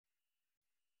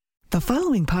The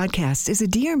following podcast is a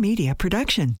Dear Media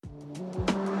production.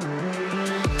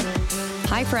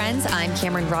 Hi, friends. I'm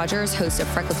Cameron Rogers, host of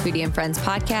Freckled Foodie and Friends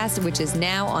podcast, which is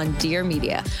now on Dear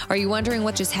Media. Are you wondering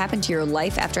what just happened to your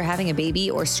life after having a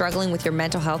baby or struggling with your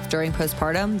mental health during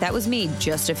postpartum? That was me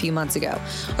just a few months ago.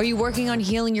 Are you working on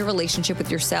healing your relationship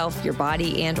with yourself, your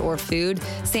body, and or food?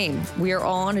 Same. We are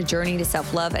all on a journey to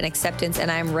self-love and acceptance, and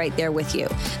I'm right there with you.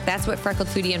 That's what Freckled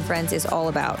Foodie and Friends is all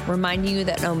about, reminding you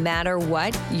that no matter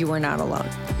what, you are not alone.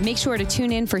 Make sure to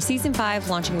tune in for Season 5,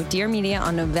 launching with Dear Media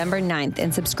on November 9th,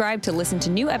 and subscribe to listen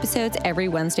to new episodes every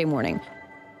Wednesday morning.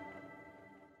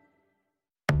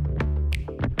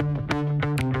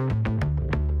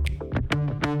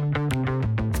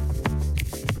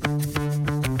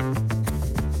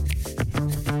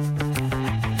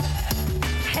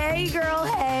 Hey girl,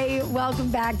 hey,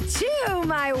 welcome back to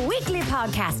my weekly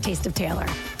podcast, Taste of Taylor.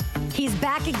 He's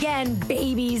back again,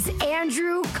 babies.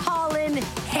 Andrew, Collin,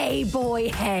 hey boy,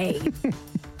 hey.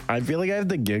 I feel like I have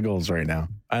the giggles right now.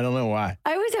 I don't know why.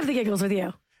 I always have the giggles with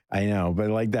you. I know, but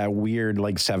like that weird,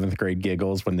 like 7th grade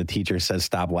giggles when the teacher says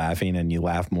stop laughing and you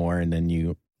laugh more and then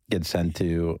you get sent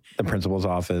to the principal's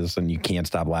office and you can't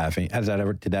stop laughing.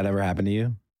 Did that ever happen to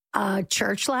you?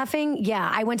 Church laughing? Yeah,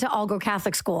 I went to all-girl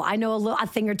Catholic school. I know a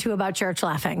thing or two about church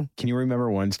laughing. Can you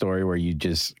remember one story where you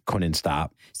just couldn't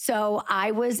stop? So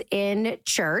I was in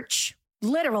church.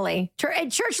 Literally.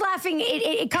 Church laughing,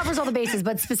 it covers all the bases,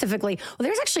 but specifically, well,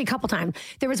 there's actually a couple times.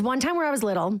 There was one time where I was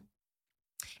little,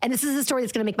 and this is a story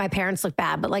that's going to make my parents look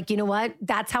bad, but like, you know what?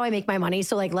 That's how I make my money.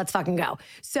 So like, let's fucking go.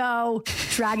 So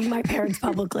dragging my parents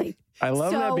publicly. I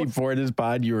love that before this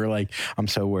pod, you were like, I'm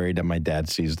so worried that my dad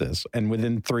sees this. And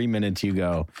within 3 minutes you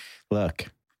go,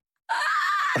 look,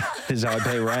 this is how I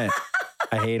pay rent.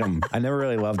 I hate him. I never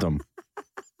really loved him.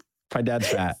 My dad's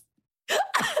fat.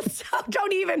 So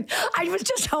don't even. I was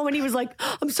just home and he was like,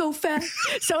 I'm so fat.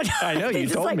 So I know, you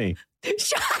told me.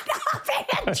 Shut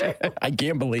up, Andrew. I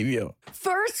can't believe you.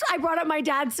 First, I brought up my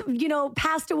dad's,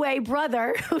 passed away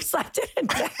brother who slept in a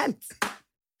tent.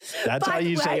 That's how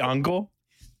you say uncle?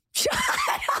 Shut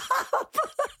up.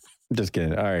 I'm just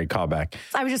kidding. All right, call back.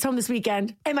 I was just home this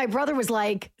weekend and my brother was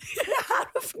like, out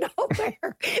of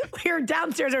nowhere, we were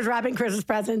downstairs, I was wrapping Christmas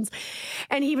presents.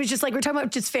 And he was just like, we're talking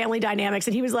about just family dynamics.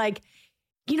 And he was like,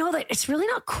 that it's really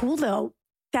not cool though,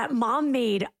 that mom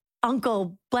made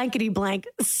Uncle blankety blank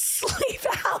sleep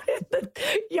out in the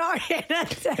yard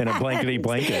in a blankety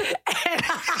blanket. And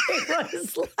I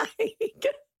was like,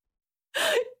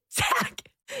 Zach,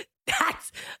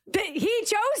 he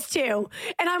chose to.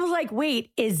 And I was like,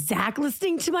 wait, is Zach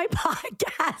listening to my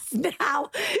podcast now?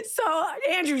 So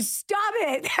Andrew, stop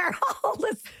it. They're all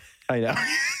listening. I know.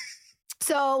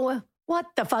 So what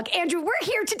the fuck? Andrew, we're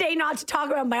here today not to talk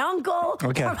about my uncle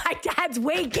or my dad's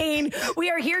weight gain. We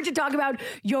are here to talk about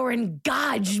your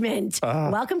engagement.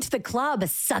 Welcome to the club,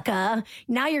 sucker.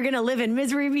 Now you're going to live in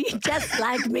misery just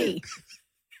like me.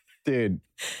 Dude.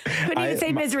 Couldn't even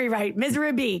say misery right.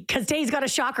 Misery B. Because Tay's got a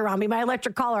shocker on me. My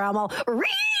electric collar. I'm all, the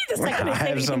second I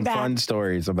have some fun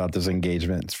stories about this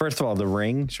engagement. First of all, the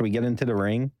ring. Should we get into the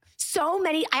ring? So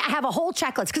many. I have a whole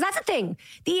checklist because that's the thing.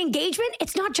 The engagement,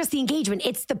 it's not just the engagement.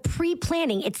 It's the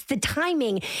pre-planning. It's the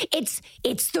timing. It's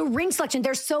the ring selection.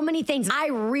 There's so many things. I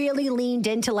really leaned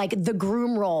into like the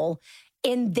groom role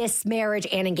in this marriage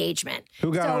and engagement.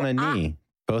 Who got on a knee?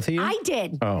 Both of you? I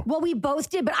did. Oh. Well, we both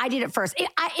did, but I did it first.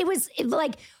 It was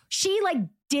like, she like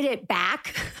did it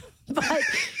back, but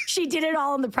she did it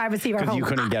all in the privacy of our home. Because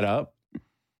you couldn't get up?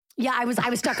 Yeah, I was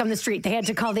stuck on the street. They had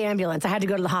to call the ambulance. I had to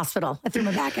go to the hospital. I threw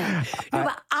my back out. No,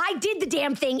 but I did the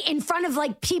damn thing in front of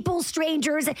like people,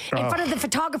 strangers, in front of the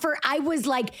photographer. I was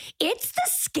like, it's the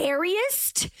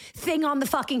scariest thing on the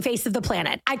fucking face of the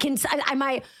planet.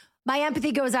 My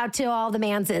empathy goes out to all the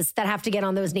manses that have to get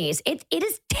on those knees. It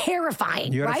is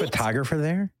terrifying. You had a photographer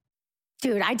there?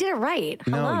 Dude, I did it right.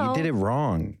 No, Hello? you did it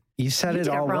wrong. You set it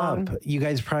all up. You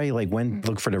guys probably like went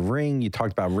look for the ring. You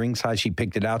talked about ring size. She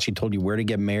picked it out. She told you where to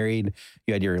get married.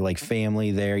 You had your like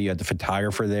family there. You had the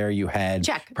photographer there. You had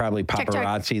probably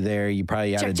paparazzi there. You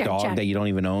probably had a dog that you don't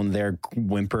even own there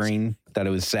whimpering that it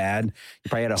was sad. You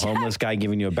probably had a homeless guy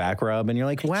giving you a back rub. And you're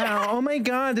like, wow, oh my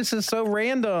God, this is so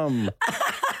random.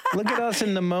 Look at us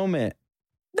in the moment.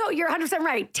 No, you're 100%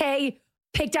 right. Tay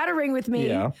picked out a ring with me.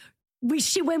 Yeah.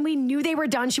 When we knew they were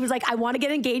done, she was like, I want to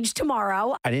get engaged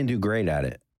tomorrow. I didn't do great at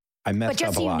it. I messed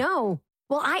up a lot.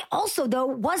 Well, I also, though,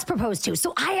 was proposed to.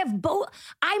 So I have both.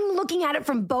 I'm looking at it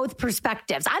from both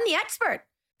perspectives. I'm the expert.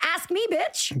 Ask me,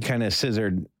 bitch. Kind of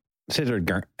scissored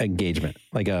engagement.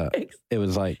 It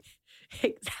was like.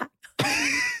 Exactly.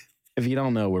 If you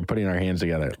don't know, we're putting our hands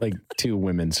together like two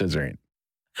women scissoring.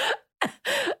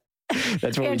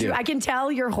 That's what Andrew, we do. I can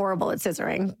tell you're horrible at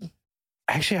scissoring.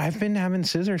 Actually, I've been having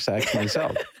scissor sex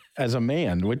myself as a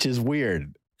man, which is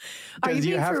weird. Because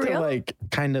you have to like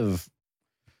kind of,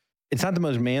 it's not the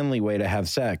most manly way to have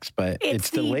sex, but it's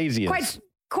the laziest.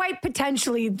 Quite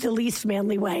potentially the least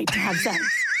manly way to have sex.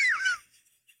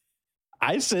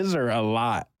 I scissor a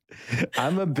lot.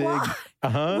 I'm a big,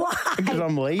 because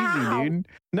I'm lazy, dude.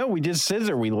 No, we just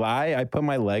scissor. We lie. I put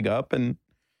my leg up, and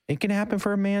it can happen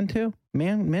for a man too.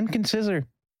 Men can scissor.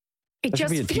 It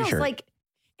just feels like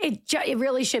it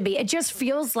really should be. It just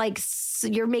feels like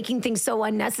you're making things so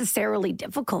unnecessarily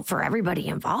difficult for everybody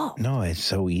involved. No, it's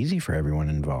so easy for everyone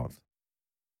involved.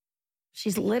 She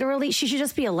should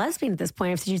just be a lesbian at this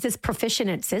point if she's this proficient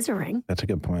at scissoring. That's a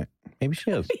good point. Maybe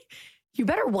she is. You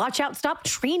better watch out. Stop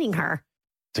training her.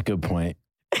 That's a good point.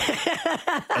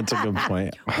 That's a good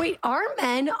point. Wait, are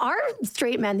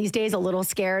straight men these days a little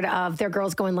scared of their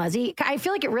girls going lesbian? I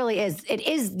feel like it really is. It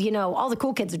is, all the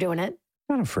cool kids are doing it.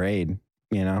 I'm not afraid,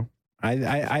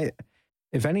 I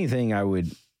if anything, I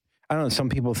don't know, some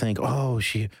people think,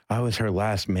 I was her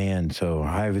last man, so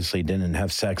I obviously didn't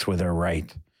have sex with her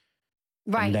right.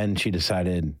 Right. And then she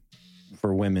decided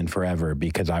for women forever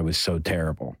because I was so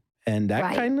terrible. And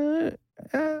that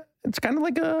it's kind of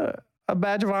like a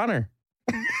badge of honor.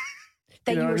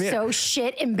 That you were so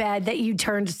shit in bed that you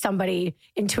turned somebody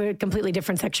into a completely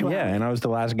different sexuality. Yeah, and I was the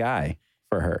last guy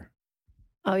for her.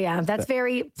 Oh, yeah. That's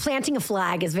planting a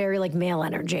flag is very like male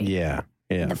energy. Yeah,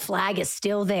 yeah. The flag is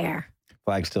still there.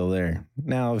 Flag's still there.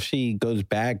 Now, if she goes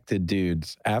back to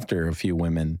dudes after a few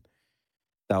women,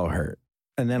 that'll hurt.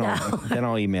 And then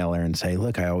I'll email her and say,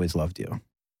 look, I always loved you.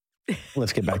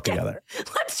 Let's get back together.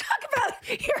 Let's talk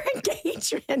about your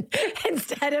engagement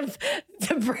instead of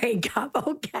the breakup.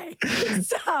 Okay.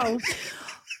 So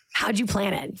how'd you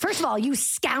plan it? First of all, you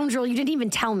scoundrel, you didn't even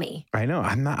tell me. I know.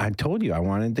 I told you I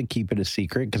wanted to keep it a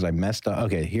secret because I messed up.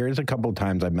 Okay, here's a couple of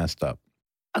times I messed up.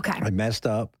 Okay. I messed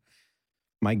up.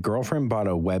 My girlfriend bought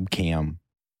a webcam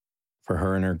for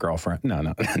her and her girlfriend.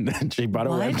 No. She bought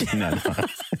a webcam. No.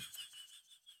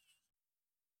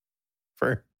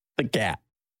 For the cat.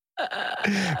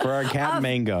 For our cat,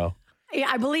 Mango. Yeah,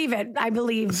 I believe it.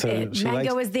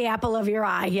 Mango is the apple of your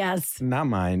eye, yes. Not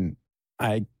mine.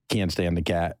 I can't stand the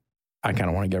cat. I kind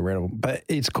of want to get rid of him, but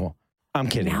it's cool. I'm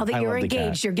kidding. Now that you're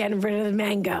engaged, you're getting rid of the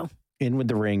Mango. In with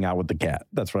the ring, out with the cat.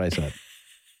 That's what I said.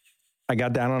 I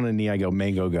got down on a knee. I go,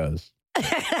 Mango goes.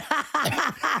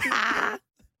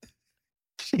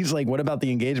 She's like, what about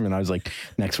the engagement? I was like,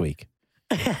 next week.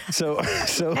 So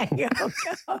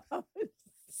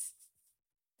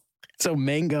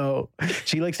Mango,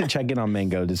 she likes to check in on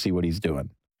Mango to see what he's doing.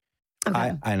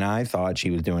 Okay. I thought she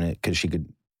was doing it because she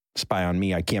could spy on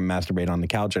me. I can't masturbate on the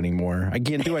couch anymore. I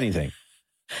can't do anything.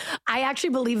 I actually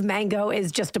believe Mango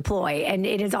is just a ploy, and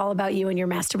it is all about you and your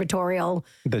masturbatorial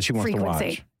that she wants frequency.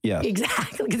 To watch. Yes.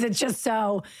 Exactly, because it's just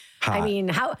so hot. I mean,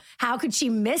 how could she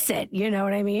miss it? You know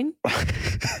what I mean?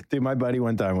 Dude, my buddy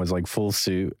one time was like full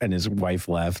suit, and his wife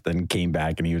left and came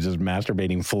back, and he was just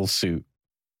masturbating full suit.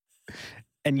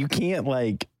 And you can't,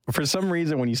 like, for some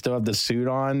reason, when you still have the suit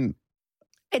on.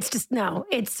 It's just, no,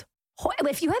 it's,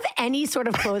 if you have any sort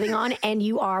of clothing on and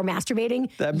you are masturbating,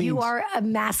 you are a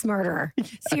mass murderer.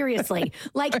 Seriously.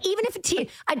 Like, even if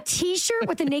a t-shirt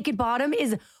with a naked bottom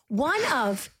is one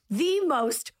of the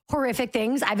most horrific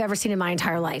things I've ever seen in my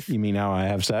entire life. You mean how I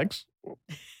have sex?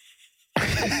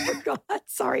 I forgot.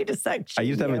 Sorry to sex. I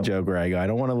used to have a joke where I go, I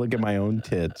don't want to look at my own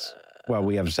tits while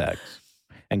we have sex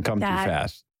and come too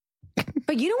fast.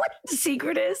 But you know what the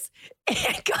secret is?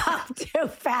 It got too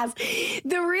fast.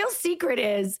 The real secret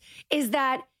is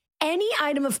that any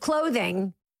item of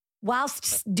clothing,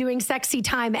 whilst doing sexy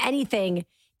time, anything,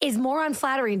 is more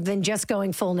unflattering than just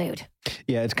going full nude.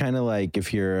 Yeah, it's kind of like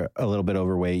if you're a little bit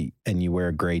overweight and you wear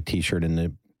a gray t-shirt in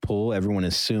the pool, everyone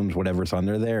assumes whatever's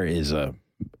under there is a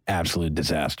absolute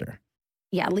disaster.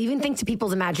 Yeah, leaving things to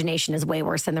people's imagination is way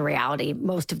worse than the reality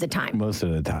most of the time. Most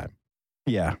of the time.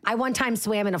 Yeah. I one time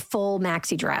swam in a full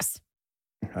maxi dress.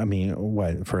 I mean,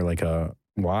 what, for like a,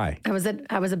 why? I was at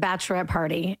a bachelorette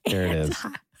party. There it is.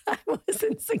 I was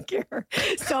insecure.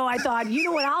 So I thought, you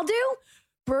know what I'll do?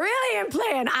 Brilliant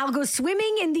plan. I'll go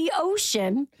swimming in the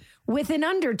ocean with an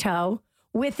undertow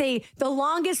with the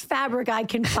longest fabric I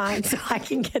can find so I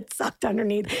can get sucked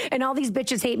underneath. And all these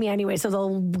bitches hate me anyway, so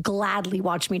they'll gladly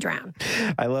watch me drown.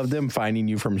 I love them finding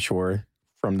you from shore,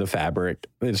 from the fabric.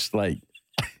 It's like,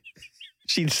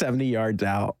 she's 70 yards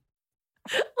out.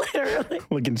 Literally.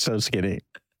 Looking so skinny.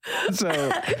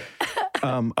 So,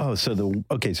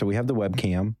 so we have the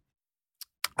webcam.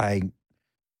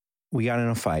 We got in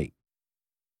a fight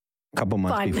a couple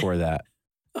months before that.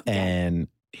 Okay. And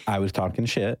I was talking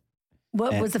shit.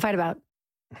 What was the fight about?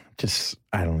 Just,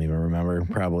 I don't even remember.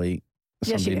 Probably.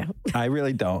 Yes, you do. I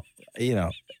really don't. I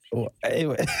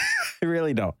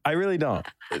really don't.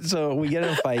 So we get in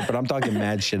a fight, but I'm talking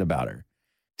mad shit about her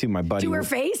to my buddy. To her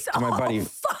face? To my buddy.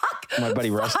 Fuck. My buddy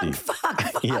Rusty.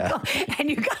 Fuck. Yeah. And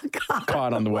you got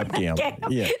caught on the webcam.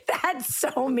 Yeah. That's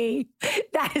so me.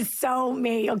 That is so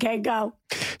me. Okay, go.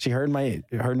 She heard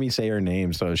me say her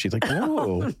name, so she's like,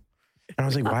 "Whoa." And I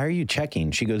was like, "Why are you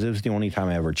checking?" She goes, "It was the only time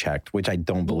I ever checked," which I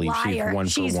don't believe. Liar.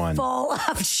 She's 1 for 1. She's full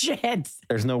of shit.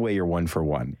 There's no way you're 1 for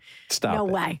 1. Stop. No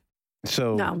way.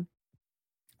 So no.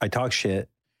 I talk shit.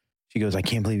 She goes, "I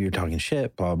can't believe you're talking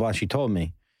shit." Blah, blah, blah. She told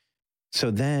me. So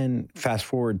then fast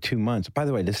forward 2 months. By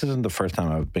the way, this isn't the first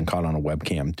time I've been caught on a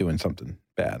webcam doing something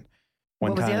bad.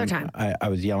 What was the other time? I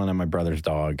was yelling at my brother's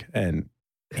dog and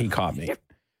he caught me.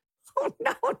 Oh,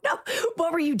 no.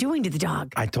 What were you doing to the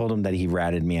dog? I told him that he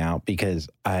ratted me out because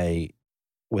I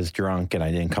was drunk and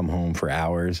I didn't come home for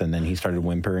hours. And then he started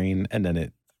whimpering and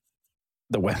then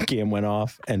the webcam went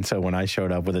off. And so when I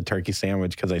showed up with a turkey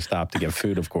sandwich, because I stopped to get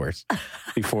food, of course,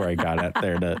 before I got out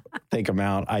there to take him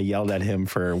out, I yelled at him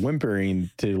for whimpering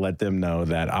to let them know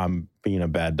that I'm being a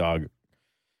bad dog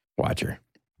watcher.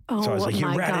 Oh, so I was like,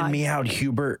 "You ratted me out,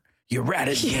 Hubert. You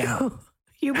ratted me out.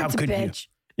 Hubert's a bitch."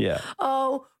 Yeah.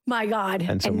 Oh my God.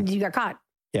 And you got caught.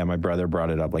 Yeah, my brother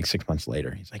brought it up like 6 months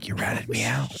later. He's like, "You ratted me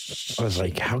out." I was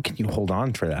like, "How can you hold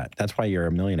on for that? That's why you're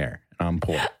a millionaire and I'm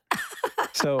poor."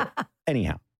 So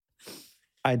anyhow,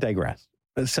 I digress.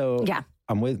 So yeah.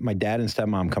 I'm with my dad and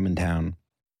stepmom come in town.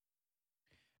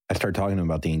 I start talking to them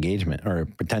about the engagement or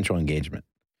potential engagement.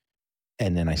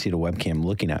 And then I see the webcam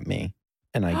looking at me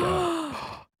and I go,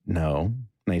 "No,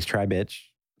 nice try, bitch."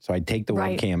 So I take the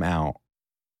webcam out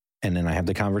and then I have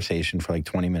the conversation for like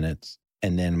 20 minutes.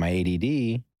 And then my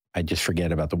ADD, I just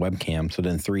forget about the webcam. So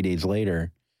then 3 days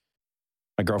later,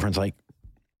 my girlfriend's like,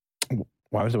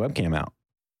 "Why was the webcam out?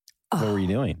 What were you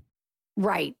doing?"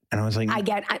 Right. And I was like,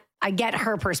 I get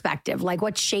her perspective. Like,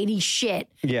 what shady shit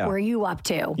were you up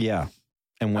to? Yeah.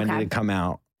 And when did it come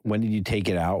out? When did you take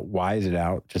it out? Why is it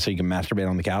out? Just so you can masturbate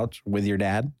on the couch with your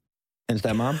dad and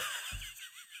stepmom?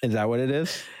 Is that what it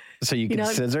is? So you can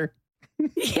scissor?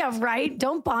 Yeah, right.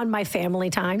 Don't bond my family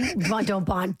time. Don't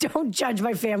bond. Don't judge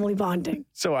my family bonding.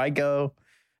 So I go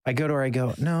to her, I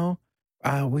go, "No,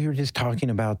 we were just talking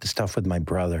about the stuff with my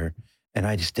brother and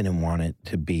I just didn't want it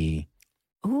to be."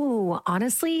 Ooh,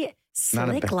 honestly,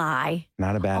 slick lie.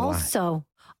 Not a bad lie.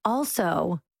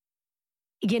 Also,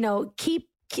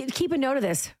 keep a note of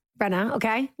this, Brenna,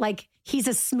 okay? Like, he's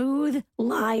a smooth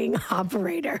lying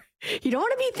operator. You don't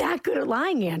want to be that good at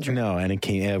lying, Andrew. No, and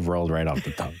it rolled right off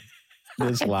the tongue.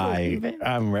 This lie,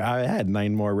 I had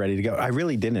 9 more ready to go. I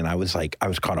really didn't. I was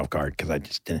caught off guard because I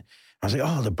just didn't. I was like,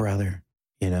 "Oh, the brother,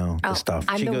 the stuff."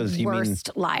 She goes, "You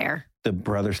worst liar. The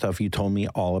brother stuff you told me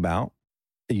all about.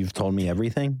 You've told me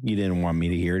everything. You didn't want me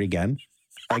to hear it again."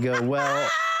 I go, "Well,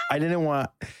 I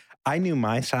knew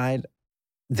my side,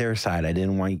 their side. I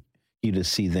didn't want you to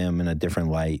see them in a different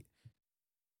light,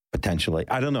 potentially."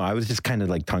 I don't know. I was just kind of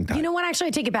like tongue-tied. You know what? Actually,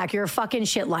 I take it back. You're a fucking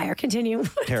shit liar. Continue.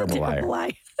 Terrible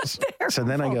liar. So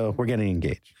then I go, "We're getting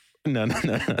engaged." No.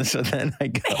 So then I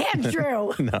go,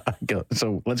 Andrew. No, I go,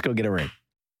 "So let's go get a ring."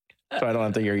 So I don't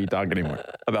have to hear you talk anymore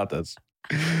about this.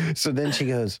 So then she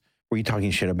goes, "Were you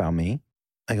talking shit about me?"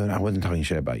 I go, "No, I wasn't talking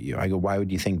shit about you." I go, "Why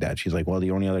would you think that?" She's like, "Well, the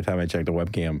only other time I checked the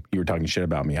webcam, you were talking shit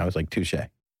about me." I was like, "Touche."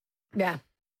 Yeah.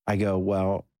 I go,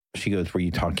 "Well," she goes, "Were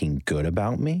you talking good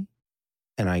about me?"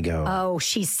 And I go, "Oh,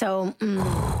 she's so,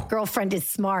 girlfriend is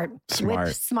smart.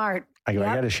 Smart." I go,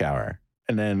 "I got to shower."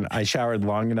 And then I showered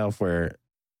long enough where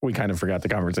we kind of forgot the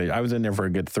conversation. I was in there for a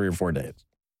good 3 or 4 days.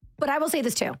 But I will say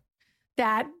this too,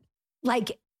 that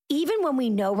like, even when we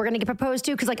know we're going to get proposed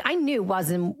to, because like I knew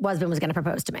Wasbin was going to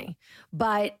propose to me,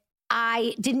 but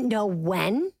I didn't know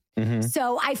when. Mm-hmm.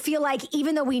 So I feel like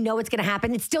even though we know it's going to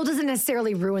happen, it still doesn't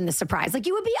necessarily ruin the surprise. Like,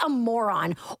 you would be a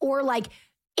moron or like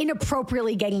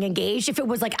inappropriately getting engaged if it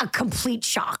was like a complete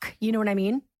shock. You know what I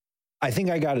mean? I think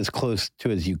I got as close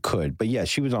to as you could. But yeah,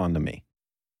 she was on to me.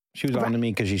 She was on to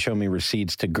me because she showed me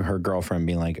receipts to her girlfriend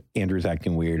being like, "Andrew's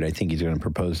acting weird. I think he's going to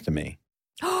propose to me."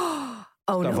 Oh,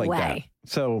 stuff no like way. That.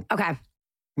 So, okay,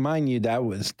 mind you, that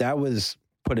was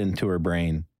put into her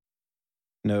brain,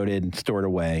 noted, stored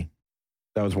away.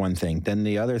 That was one thing. Then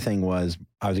the other thing was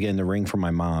I was getting the ring from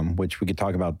my mom, which we could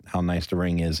talk about how nice the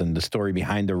ring is and the story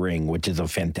behind the ring, which is a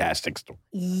fantastic story.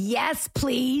 Yes,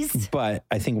 please. But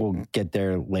I think we'll get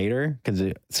there later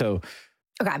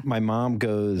my mom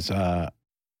goes,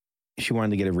 she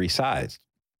wanted to get it resized.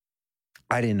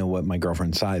 I didn't know what my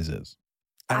girlfriend's size is.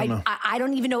 I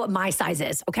don't even know what my size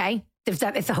is, okay? If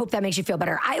I hope that makes you feel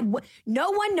better.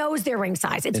 No one knows their ring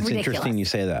size. It's ridiculous. Interesting you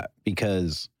say that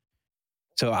because,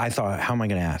 so I thought, how am I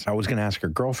going to ask? I was going to ask her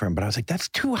girlfriend, but I was like, that's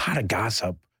too hot a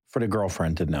gossip for the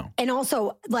girlfriend to know. And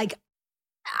also, like,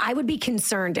 I would be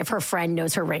concerned if her friend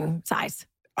knows her ring size.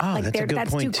 Oh, like that's a good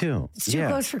point too. It's too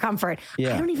close for comfort.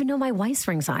 Yeah. I don't even know my wife's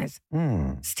ring size.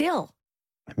 Still.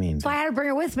 I mean. So I had to bring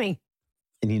her with me.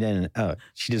 And you didn't,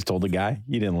 she just told the guy?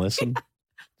 You didn't listen?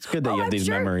 It's good that you have these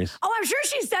memories. Oh, I'm sure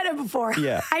she said it before.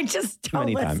 Yeah. I just don't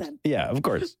listen. Times. Yeah, of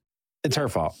course. It's her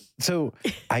fault. So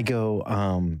I go,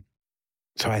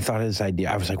 so I thought of this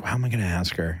idea. I was like, well, how am I going to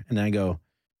ask her? And then I go,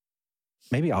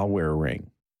 maybe I'll wear a ring.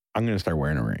 I'm going to start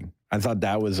wearing a ring. I thought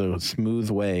that was a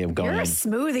smooth way of going. You're a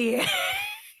smoothie,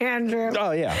 Andrew.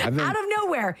 Oh, yeah. Out of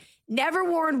nowhere. Never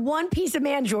worn one piece of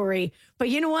man jewelry. But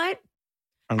you know what?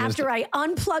 After I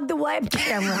unplug the web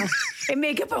camera and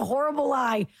make up a horrible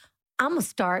lie, I'm going to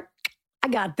start. I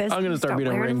got this. I'm going to start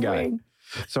being a ring guy.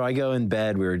 So I go in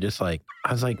bed. We were just like,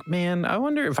 I was like, man, I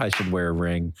wonder if I should wear a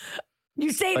ring.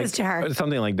 You say this to her.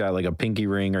 Something like that, like a pinky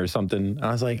ring or something.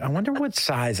 I was like, I wonder what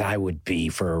size I would be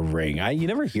for a ring. You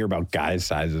never hear about guys'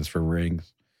 sizes for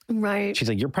rings. Right. She's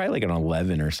like, you're probably like an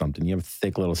 11 or something. You have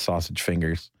thick little sausage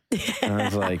fingers. And I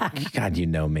was like, God, you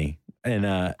know me.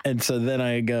 And so then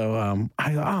I go,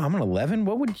 I'm an 11.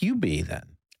 What would you be then?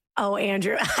 Oh,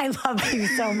 Andrew, I love you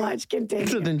so much. Continue.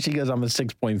 So then she goes, I'm a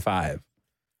 6.5,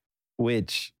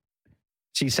 which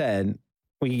she said,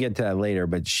 we can get to that later,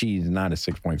 but she's not a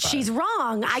 6.5. She's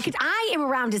wrong. I am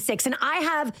around a 6, and I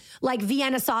have like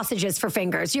Vienna sausages for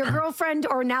fingers. Your girlfriend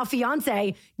or now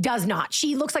fiance does not.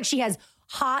 She looks like she has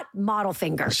hot model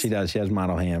fingers. She does. She has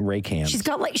model rake hands. She's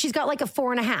got like a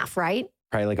 4.5, right?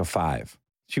 Probably like a 5.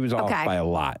 She was off by a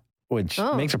lot, which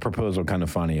makes a proposal kind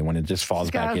of funny when it just falls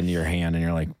back into your hand and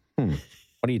you're like,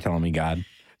 what are you telling me, God?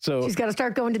 So she's got to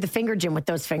start going to the finger gym with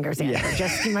those fingers, Andrew.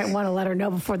 Yeah. You might want to let her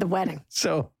know before the wedding.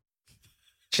 I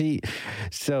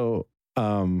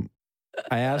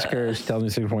asked her, she tells me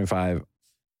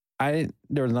 6.5.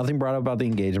 There was nothing brought up about the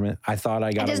engagement. I thought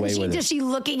I got away with it. Does she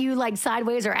look at you like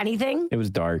sideways or anything? It was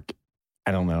dark.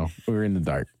 I don't know. We were in the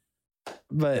dark.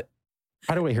 But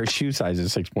by the way, her shoe size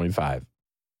is 6.5.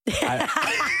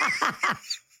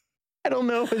 I don't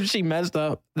know if she messed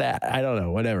up that. I don't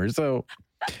know. Whatever. So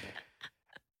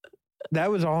that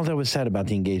was all that was said about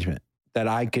the engagement that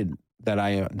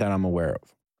I'm aware of.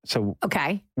 So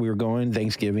we were going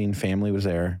Thanksgiving. Family was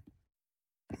there.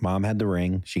 Mom had the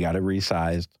ring. She got it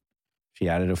resized. She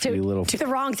added a few little to the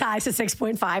wrong size to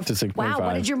 6.5. To 6.5.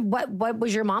 Wow. What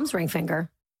was your mom's ring finger?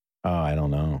 Oh, I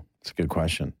don't know. It's a good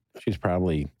question. She's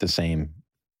probably the same.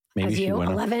 Maybe as you,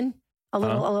 11. A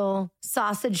little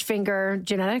sausage finger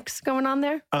genetics going on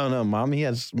there. Oh no, mommy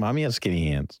has skinny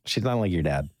hands. She's not like your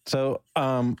dad. So,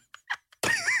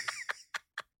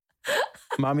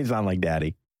 mommy's not like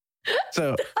daddy.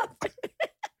 So, you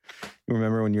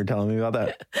remember when you were telling me about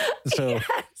that? So,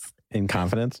 yes. In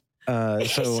confidence.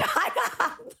 Shut up.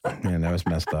 Man, that was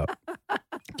messed up. I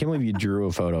can't believe you drew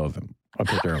a photo of him. A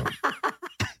picture of him.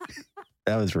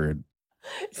 That was rude.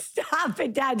 Stop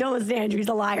it, Dad. Don't listen to Andrew. He's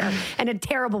a liar and a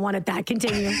terrible one at that.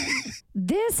 Continue.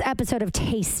 This episode of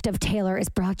Taste of Taylor is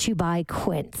brought to you by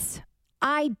Quince.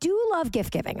 I do love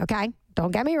gift giving, okay?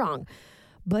 Don't get me wrong.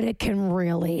 But it can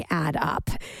really add up.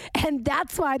 And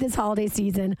that's why this holiday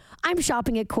season, I'm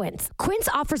shopping at Quince. Quince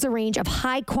offers a range of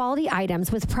high-quality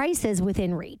items with prices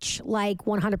within reach, like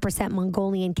 100%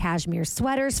 Mongolian cashmere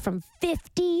sweaters from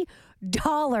 $50.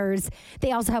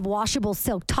 They also have washable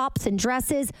silk tops and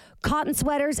dresses, cotton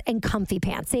sweaters, and comfy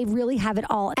pants. They really have it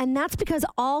all. And that's because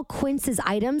all Quince's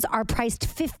items are priced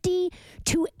 50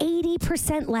 to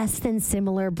 80% less than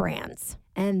similar brands.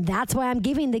 And that's why I'm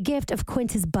giving the gift of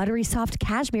Quince's buttery soft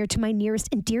cashmere to my nearest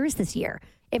and dearest this year.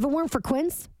 If it weren't for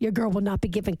Quince, your girl would not be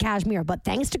given cashmere. But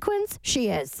thanks to Quince, she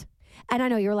is. And I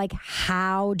know you're like,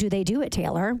 how do they do it,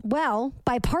 Taylor? Well,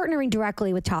 by partnering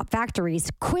directly with top factories,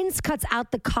 Quince cuts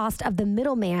out the cost of the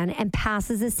middleman and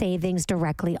passes the savings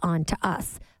directly on to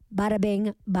us. Bada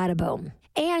bing, bada boom.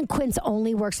 And Quince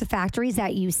only works with factories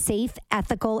that use safe,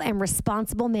 ethical, and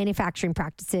responsible manufacturing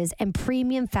practices and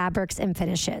premium fabrics and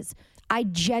finishes. I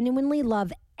genuinely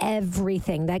love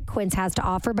everything that Quince has to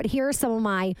offer, but here are some of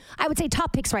my, I would say,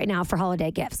 top picks right now for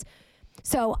holiday gifts.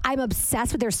 So I'm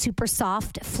obsessed with their super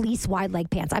soft fleece wide leg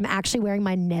pants. I'm actually wearing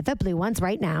my navy blue ones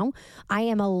right now. I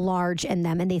am a large in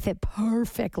them and they fit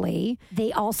perfectly.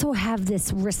 They also have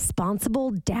this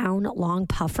responsible down long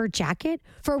puffer jacket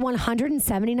for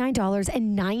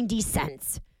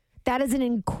 $179.90. That is an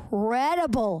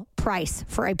incredible price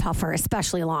for a puffer,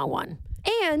 especially a long one.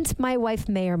 And my wife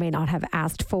may or may not have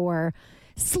asked for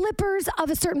slippers of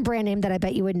a certain brand name that I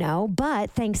bet you would know,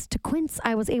 but thanks to Quince,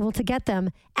 I was able to get them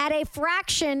at a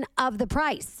fraction of the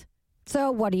price.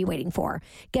 So what are you waiting for?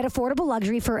 Get affordable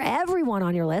luxury for everyone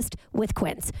on your list with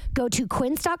Quince. Go to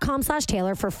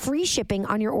quince.com/Taylor for free shipping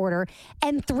on your order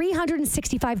and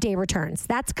 365-day returns.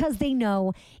 That's because they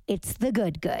know it's the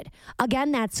good.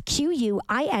 Again, that's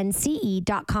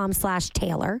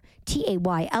QUINCE.com/Taylor,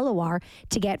 TAYLOR,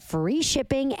 to get free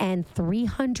shipping and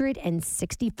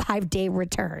 365-day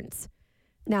returns.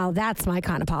 Now that's my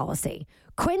kind of policy.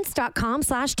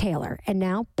 Quince.com/Taylor. And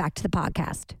now back to the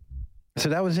podcast. So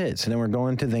that was it. So then we're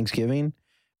going to Thanksgiving.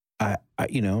 I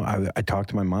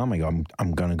talked to my mom. I go,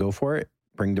 I'm going to go for it.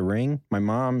 Bring the ring. My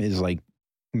mom is like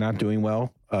not doing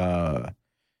well.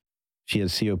 She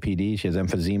has COPD. She has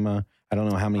emphysema. I don't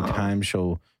know how many times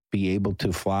she'll be able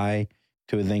to fly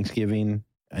to a Thanksgiving.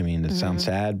 I mean, it sounds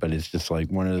sad, but it's just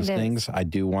like one of those things. I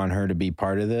do want her to be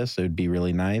part of this. It would be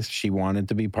really nice. She wanted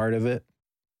to be part of it.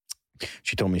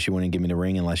 She told me she wouldn't give me the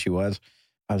ring unless she was.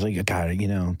 I was like, God,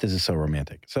 this is so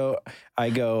romantic. So I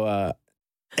go,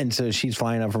 and so she's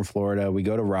flying up from Florida. We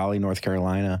go to Raleigh, North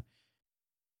Carolina.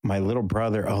 My little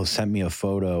brother, sent me a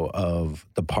photo of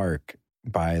the park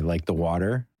by like the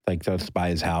water, like that's by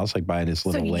his house, like by this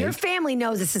little lake. So your family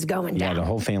knows this is going down. Yeah, the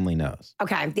whole family knows.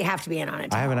 Okay, they have to be in on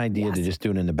it. I have an idea to just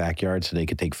do it in the backyard so they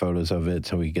could take photos of it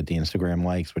so we get the Instagram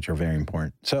likes, which are very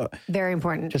important. So very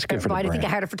important. Just good for the brand. Why do you think I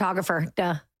hired a photographer?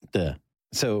 Duh.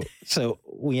 So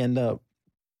we end up,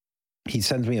 he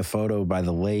sends me a photo by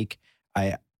the lake.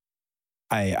 I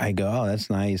go, oh,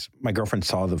 that's nice. My girlfriend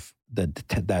saw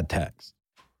that text.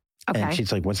 Okay. And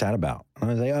she's like, what's that about? And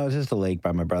I was like, oh, it's just a lake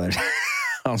by my brother's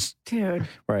house. Dude.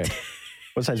 Right.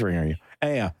 What size ring are you?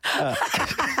 Hey,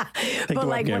 but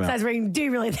like, what size ring do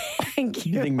you really think?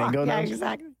 You think Mango knows? Yeah,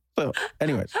 exactly. So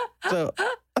anyways, so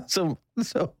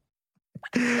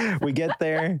we get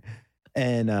there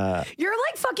and you're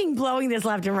like fucking blowing this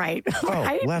left and right.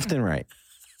 Right? Oh, left and right.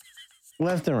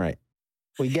 Left and right.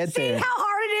 We get there. See how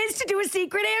hard it is to do a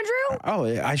secret, Andrew? Oh,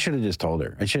 I should have just told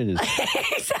her. I should have just.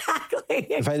 Exactly.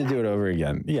 If I had to do it over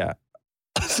again. Yeah.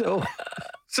 So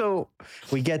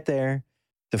we get there.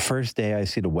 The first day I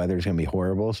see the weather's going to be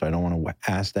horrible, so I don't want to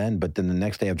ask then. But then the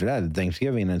next day after that,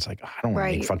 Thanksgiving, and it's like, I don't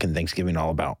want to make fucking Thanksgiving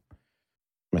all about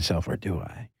myself, or do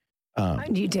I?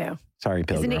 You do. Sorry,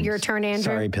 Pilgrims. Isn't it your turn, Andrew?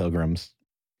 Sorry, Pilgrims.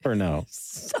 Or no?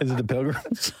 Is it the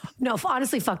Pilgrims? No,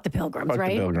 honestly, fuck the Pilgrims, fuck right?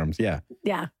 Fuck the Pilgrims, yeah.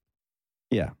 Yeah.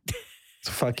 Yeah.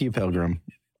 So fuck you, Pilgrim.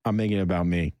 I'm making it about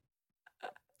me.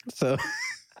 So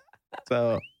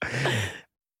the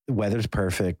weather's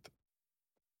perfect.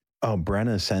 Oh,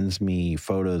 Brenna sends me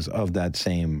photos of that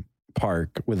same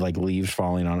park with like leaves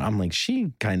falling on. I'm like,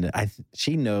 she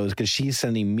knows because she's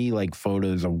sending me like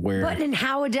photos of where. But and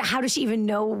how does she even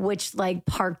know which like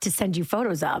park to send you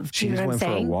photos of? She just went for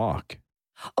a walk.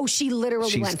 Oh, she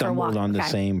literally went for a walk. She stumbled on the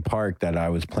same park that I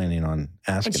was planning on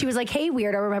asking. And she was like, hey,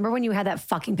 weirdo, remember when you had that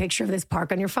fucking picture of this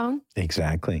park on your phone?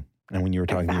 Exactly. And when you were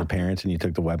talking to your parents and you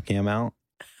took the webcam out,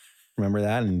 remember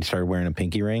that? And you started wearing a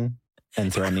pinky ring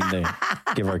and threatening to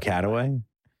give our cat away.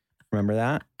 Remember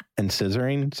that? And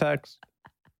scissoring sex,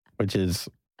 which is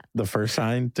the first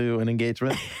sign to an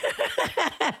engagement.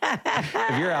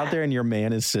 If you're out there and your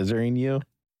man is scissoring you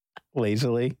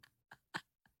lazily,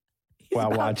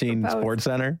 while watching Sports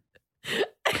Center,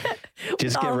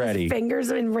 just get ready. Fingers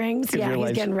and rings. Yeah,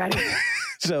 he's getting ready.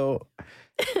 So,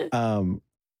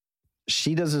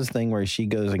 she does this thing where she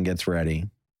goes and gets ready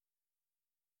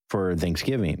for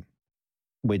Thanksgiving,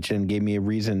 which then gave me a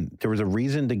reason. There was a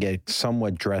reason to get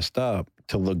somewhat dressed up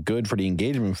to look good for the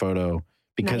engagement photo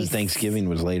because Thanksgiving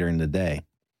was later in the day.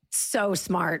 So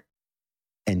smart.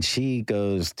 And she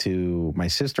goes to my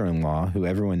sister-in-law, who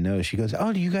everyone knows. She goes,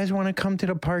 oh, do you guys want to come to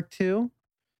the park too?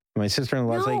 And my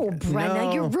sister-in-law's like, Brenna,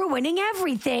 no. You're ruining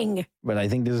everything. But I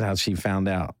think this is how she found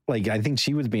out. Like, I think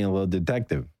she was being a little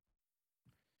detective.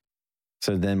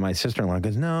 So then my sister-in-law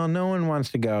goes, no one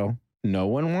wants to go. No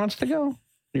one wants to go?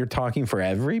 You're talking for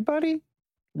everybody?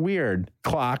 Weird.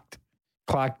 Clocked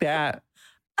that.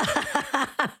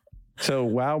 So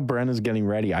while Brenna's getting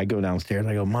ready, I go downstairs.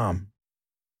 I go, Mom,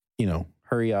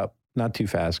 hurry up. Not too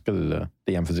fast because of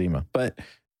the emphysema. But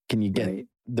can you get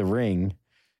the ring?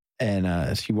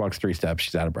 And she walks 3 steps.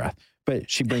 She's out of breath.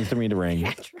 But she brings me the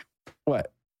ring.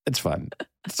 What? It's fun.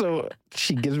 So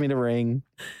she gives me the ring.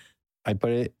 I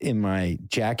put it in my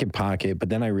jacket pocket. But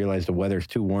then I realized the weather's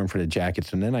too warm for the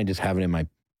jackets. And then I just have it in my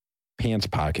pants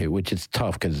pocket, which is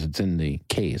tough because it's in the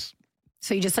case.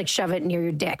 So you just like shove it near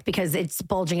your dick because it's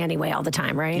bulging anyway all the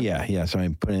time, right? Yeah. So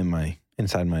I put it in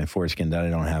inside my foreskin that I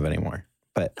don't have anymore.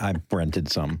 But I rented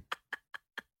some.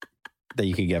 that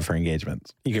you could get for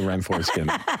engagements. You can rent Foreskin.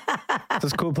 It's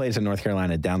this cool place in North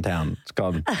Carolina, downtown. It's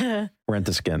called Rent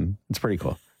a Skin. It's pretty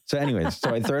cool. So anyways,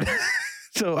 so I throw it.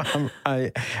 So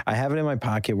I have it in my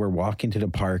pocket. We're walking to the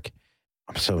park.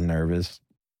 I'm so nervous.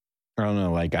 I don't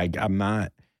know. Like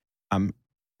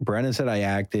Brenna said I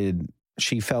acted.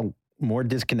 She felt more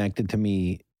disconnected to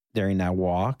me during that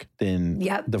walk than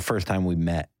the first time we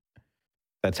met.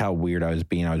 That's how weird I was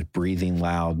being. I was breathing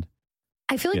loud.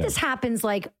 I feel like this happens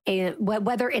like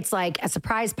whether it's like a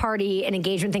surprise party, an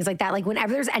engagement, things like that. Like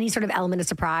whenever there's any sort of element of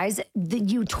surprise,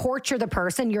 you torture the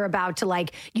person you're about to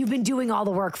like, you've been doing all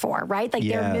the work for, right? Like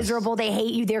they're miserable. They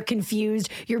hate you. They're confused.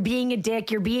 You're being a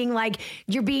dick. You're being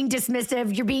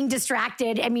dismissive. You're being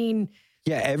distracted. I mean.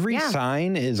 Yeah. Every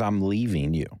sign is I'm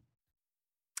leaving you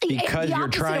because you're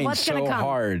trying so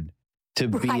hard to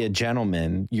be a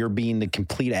gentleman. You're being the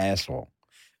complete asshole.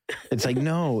 It's like,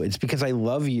 no, it's because I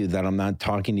love you that I'm not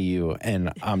talking to you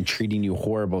and I'm treating you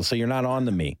horrible. So you're not on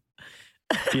to me.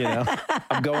 You know,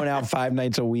 I'm going out 5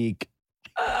 nights a week.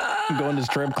 I'm going to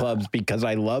strip clubs because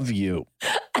I love you.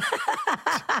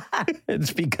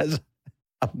 It's because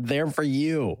I'm there for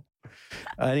you.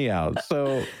 Anyhow,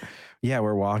 so yeah,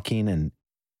 we're walking. And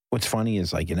what's funny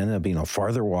is like it ended up being a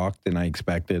farther walk than I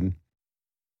expected.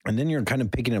 And then you're kind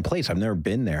of picking a place. I've never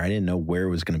been there. I didn't know where it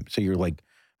was going to. So you're like,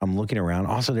 I'm looking around.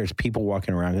 Also, there's people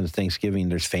walking around because it's Thanksgiving.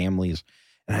 There's families.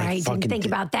 And I didn't think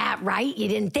about that, right? You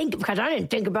didn't think, because I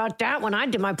didn't think about that when I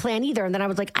did my plan either. And then I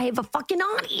was like, I have a fucking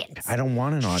audience. I don't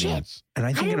want an audience. And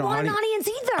I didn't want an audience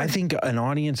either. I think an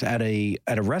audience at a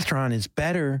restaurant is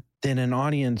better than an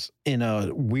audience in a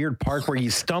weird park where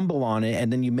you stumble on it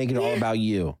and then you make it all about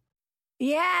you.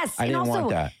 Yes. I didn't want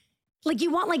that. Like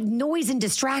you want like noise and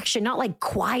distraction, not like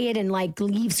quiet and like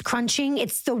leaves crunching.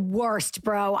 It's the worst,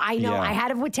 bro. I know. I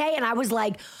had it with Tay and I was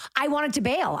like, I wanted to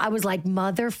bail. I was like,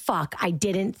 motherfuck, I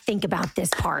didn't think about this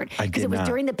part because it was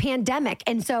during the pandemic.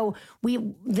 And so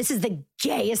this is the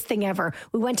gayest thing ever.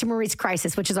 We went to Marie's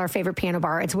Crisis, which is our favorite piano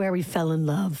bar. It's where we fell in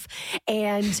love.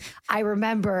 And I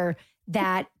remember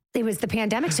that it was the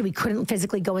pandemic, so we couldn't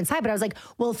physically go inside. But I was like,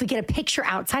 well, if we get a picture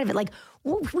outside of it, like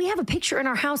we have a picture in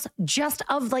our house just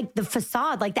of like the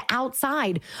facade, like the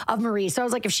outside of Marie. So I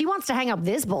was like, if she wants to hang up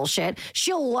this bullshit,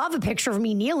 she'll love a picture of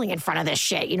me kneeling in front of this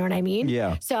shit. You know what I mean?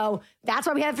 Yeah. So that's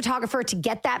why we had a photographer to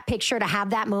get that picture, to have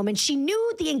that moment. She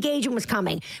knew the engagement was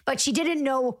coming, but she didn't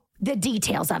know the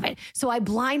details of it. So I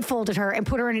blindfolded her and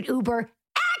put her in an Uber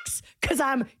X because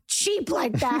I'm cheap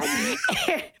like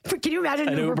that. Can you imagine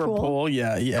an Uber pool?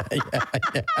 Yeah.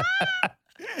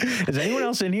 Is anyone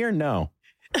else in here? No.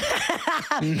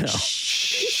 No.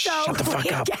 Shut the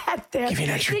fuck up. Give you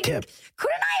an extra tip.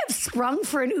 Couldn't I have sprung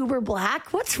for an Uber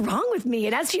Black? What's wrong with me?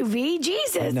 An SUV?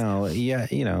 Jesus. No, yeah,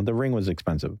 the ring was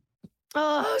expensive.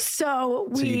 Oh, so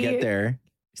you get there.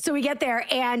 So we get there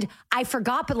and I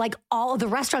forgot, but like all of the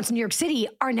restaurants in New York City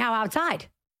are now outside.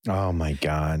 Oh my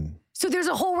God. So there's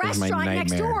a whole restaurant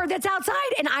next door that's outside.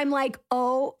 And I'm like,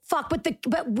 oh, fuck.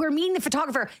 But we're meeting the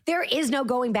photographer. There is no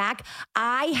going back.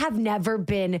 I have never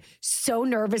been so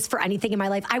nervous for anything in my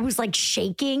life. I was like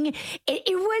shaking. It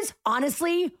was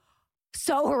honestly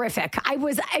so horrific. I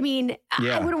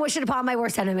wouldn't wish it upon my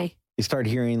worst enemy. You start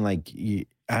hearing like,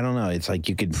 I don't know. It's like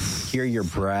you could hear your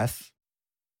breath.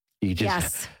 You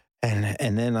just, and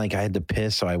then like I had to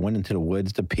piss. So I went into the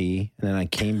woods to pee and then I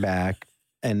came back.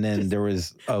 And then there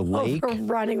was a lake.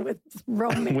 Running with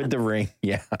romance. With the ring,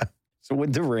 yeah. So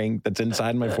with the ring that's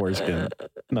inside my foreskin,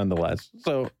 nonetheless.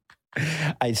 So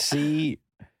I see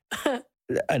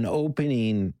an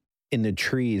opening in the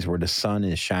trees where the sun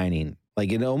is shining.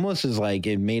 Like it almost is like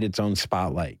it made its own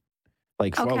spotlight.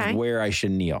 Like of where I should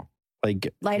kneel.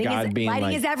 Like lighting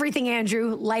is everything,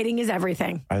 Andrew. Lighting is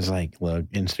everything. I was like, look,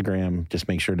 Instagram, just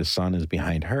make sure the sun is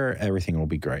behind her. Everything will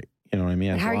be great. You know what I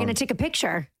mean? How are you going to take a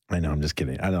picture? I know, I'm just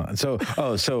kidding. I don't. So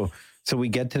we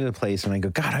get to the place and I go,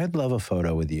 God, I'd love a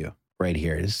photo with you right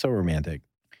here. It's so romantic.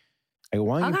 I go,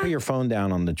 why don't you put your phone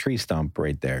down on the tree stump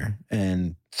right there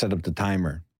and set up the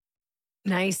timer?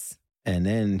 Nice. And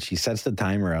then she sets the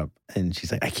timer up and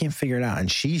she's like, I can't figure it out. And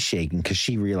she's shaking because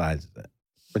she realizes it.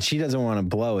 But she doesn't want to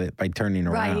blow it by turning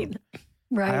around.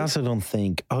 Right. I also don't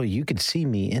think, you could see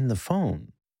me in the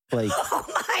phone. Like, oh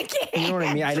my God. You know what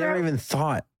I mean? I never even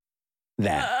thought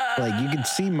that. Like, you could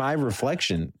see my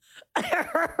reflection.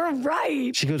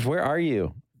 Right. She goes, where are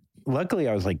you? Luckily,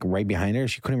 I was like right behind her.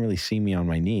 She couldn't really see me on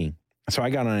my knee. So I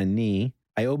got on a knee.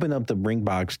 I opened up the ring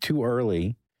box too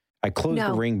early. I closed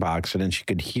the ring box so then she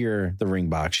could hear the ring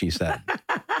box, she said.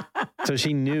 So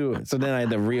she knew. So then I had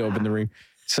to reopen the ring.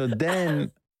 So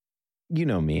then, you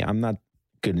know me, I'm not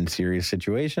good in serious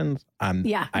situations.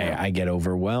 I get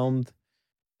overwhelmed.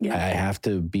 I have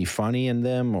to be funny in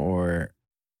them, or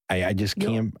I just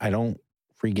can't.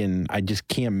 I just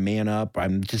can't man up.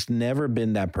 I'm just never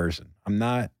been that person. I'm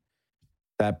not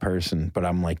that person, but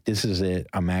I'm like, this is it.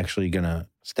 I'm actually going to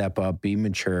step up, be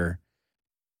mature.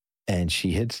 And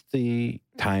she hits the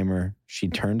timer. She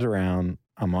turns around.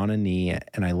 I'm on a knee,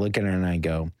 and I look at her and I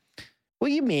go, will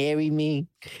you marry me?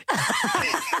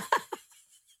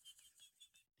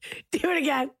 Do it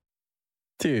again.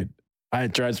 Dude,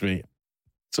 trust me.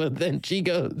 So then she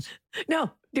goes,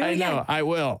 no, do it again. I know, I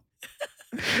will.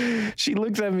 She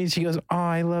looks at me, she goes, oh,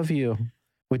 I love you,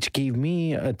 which gave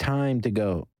me a time to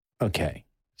go, okay,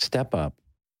 step up.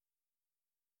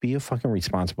 Be a fucking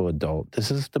responsible adult. This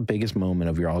is the biggest moment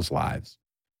of your all's lives.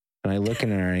 And I look at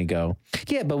her and I go,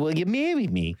 yeah, but will you marry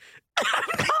me? Oh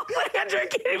my God, I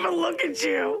can't even look at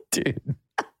you. Dude.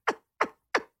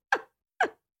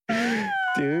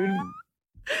 Dude.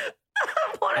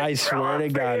 I swear to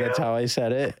God, that's how I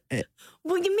said it.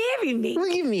 Will you marry me? Will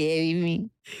you marry me?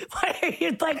 What are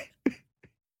you like?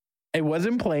 It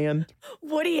wasn't planned.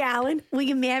 Woody Allen, will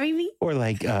you marry me? Or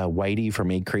like Whitey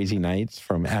from 8 Crazy Nights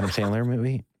from Adam Sandler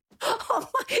movie. Oh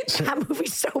my, that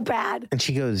movie's so bad. And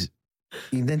she goes,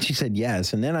 then she said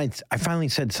yes. And then I finally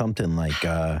said something like,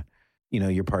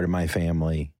 you're part of my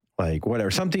family. Like,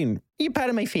 whatever. Something, you're part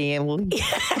of my family.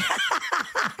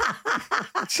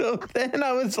 So then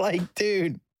I was like,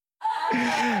 dude,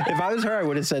 if I was her, I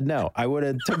would have said no. I would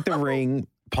have took the ring,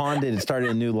 pawned it, and started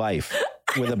a new life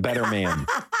with a better man.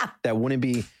 That wouldn't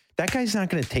be, that guy's not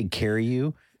going to take care of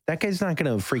you. That guy's not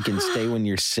going to freaking stay when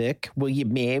you're sick. Will you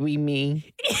marry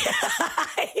me?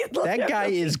 That guy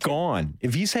is gone.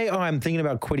 If you say, oh, I'm thinking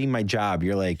about quitting my job,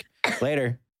 you're like,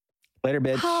 later,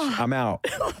 bitch. I'm out.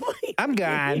 I'm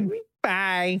gone.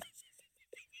 Bye.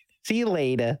 See you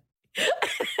later.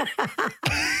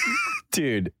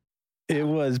 Dude, it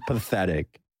was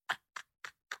pathetic.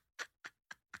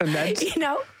 And that's,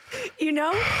 you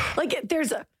know, like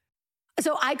there's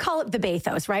so I call it the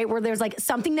bathos, right? Where there's like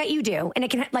something that you do and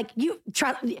it can like you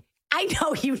try. I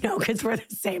know because we're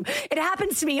the same. It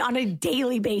happens to me on a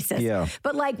daily basis. Yeah.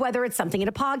 But like whether it's something in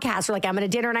a podcast or like I'm at a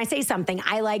dinner and I say something,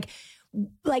 I like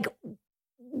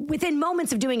within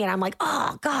moments of doing it, I'm like,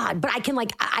 oh God. But I can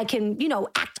act.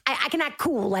 I can act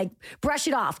cool, like brush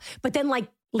it off. But then like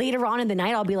later on in the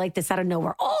night, I'll be like this out of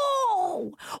nowhere.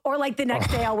 Oh, or like the next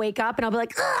day I'll wake up and I'll be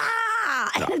like,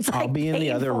 ah. And it's I'll be in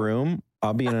the other room.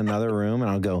 I'll be in another room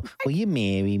and I'll go, will you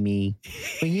marry me?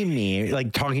 Will you marry?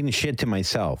 Like talking shit to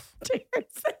myself.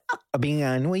 I'll be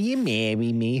on, will you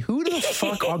marry me? Who the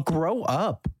fuck? I'll grow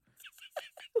up.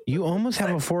 You almost have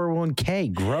a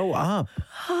 401k. Grow up.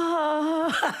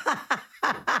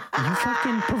 You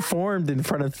fucking performed in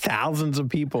front of thousands of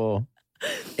people.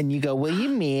 And you go, will you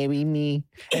marry me?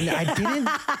 And I didn't.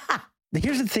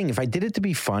 Here's the thing. If I did it to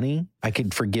be funny, I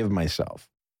could forgive myself.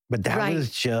 But that was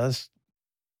just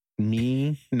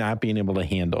me not being able to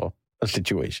handle a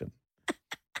situation.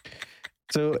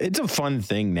 So it's a fun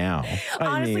thing now.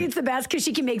 Honestly, it's the best because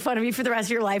she can make fun of you for the rest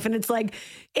of your life. And it's like,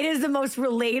 it is the most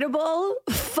relatable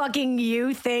fucking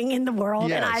you thing in the world.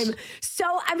 Yes. And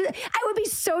I would be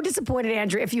so disappointed,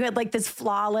 Andrew, if you had like this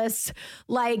flawless,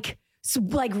 like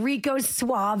Rico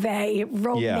Suave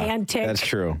romantic that's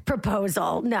true.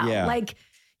 proposal. No, like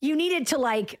you needed to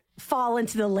like fall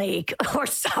into the lake or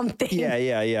something.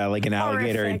 Yeah. Like an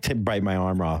alligator and bite my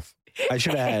arm off. I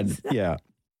should have had,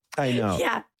 I know.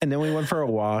 Yeah. And then we went for a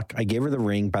walk. I gave her the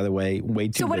ring, by the way, way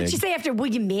too big. So what did she say after, will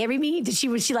you marry me?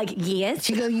 Was she like, yes?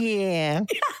 She go, yeah,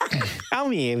 I'll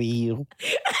marry you.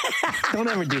 Don't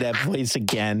ever do that voice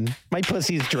again. My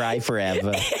pussy's dry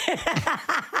forever.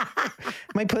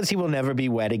 My pussy will never be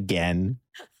wet again.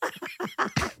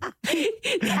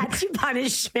 That's your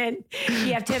punishment.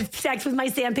 You have to have sex with my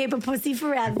sandpaper pussy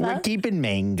forever. We're keeping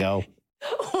mango.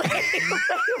 Wait.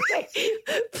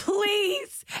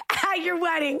 Please, at your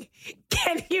wedding,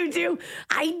 can you do?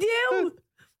 I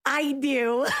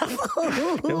do.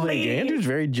 Like, Andrew's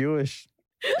very Jewish.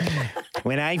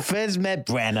 When I first met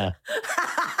Brenna,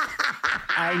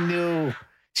 I knew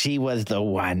she was the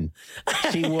one.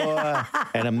 She wore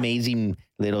an amazing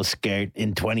little skirt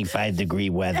in 25-degree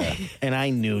weather. And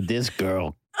I knew this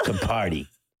girl could party.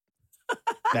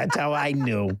 That's how I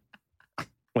knew.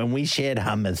 When we shared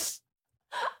hummus.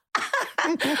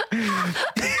 I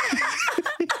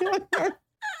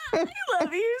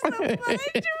love you so much.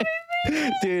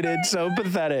 Dude, it's so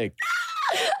pathetic.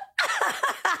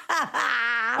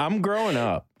 I'm growing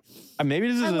up.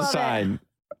 Maybe this is a sign.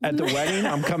 At the wedding,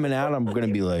 I'm coming out. I'm going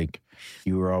to be like,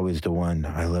 you were always the one.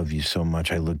 I love you so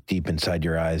much. I look deep inside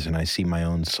your eyes and I see my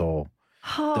own soul.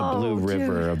 The blue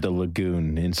river of the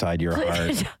lagoon inside your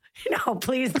heart. No,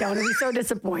 please don't. It'd be so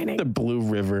disappointing. The Blue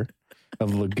River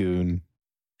of Lagoon.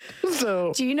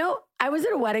 So, do you know, I was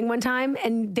at a wedding one time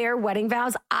and their wedding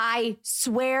vows, I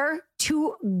swear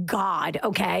to God,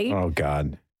 okay? Oh,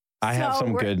 God. I have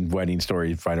some good wedding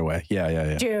stories right away.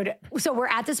 Yeah. Dude, so we're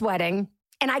at this wedding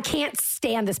and I can't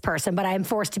stand this person, but I am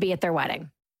forced to be at their wedding.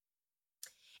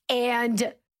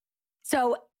 And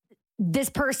so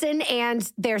this person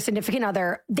and their significant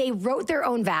other, they wrote their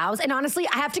own vows. And honestly,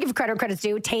 I have to give credit where credit's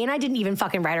due. Tay and I didn't even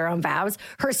fucking write our own vows.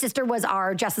 Her sister was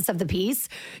our justice of the peace.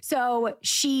 So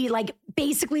she like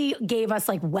basically gave us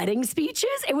like wedding speeches.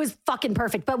 It was fucking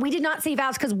perfect. But we did not say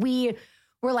vows because we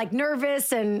were like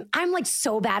nervous. And I'm like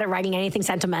so bad at writing anything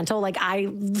sentimental. Like I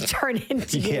turn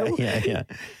into you. Yeah.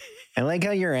 I like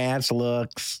how your ass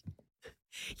looks.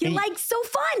 You're like so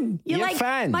fun. You're like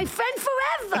fun. My friend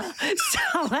forever.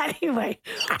 So anyway,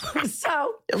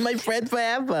 you're my friend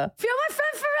forever. You're my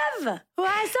friend forever, who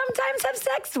I sometimes have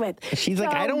sex with. She's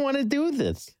like, I don't want to do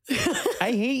this.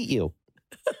 I hate you.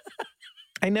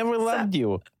 I never loved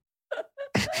you.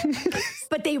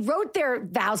 But they wrote their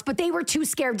vows, but they were too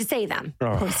scared to say them.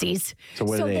 Pussies.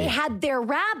 So they had their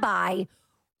rabbi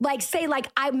like say like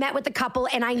I met with the couple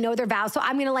and I know their vows, so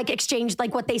I'm gonna like exchange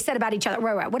like what they said about each other,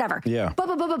 whatever. Yeah.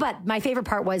 But my favorite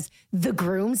part was the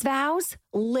groom's vows,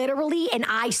 literally, and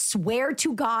I swear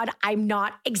to God, I'm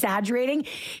not exaggerating.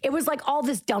 It was like all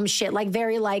this dumb shit, like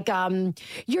very like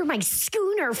you're my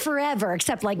schooner forever,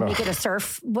 except like make it a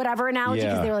surf whatever analogy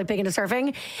because they were like big into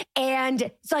surfing, and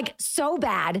it's like so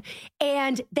bad.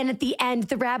 And then at the end,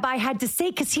 the rabbi had to say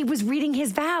because he was reading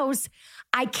his vows,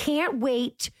 I can't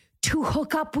wait to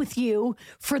hook up with you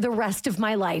for the rest of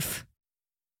my life.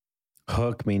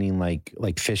 Hook meaning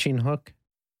like fishing hook?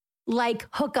 Like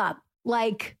hook up,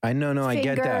 like I know, I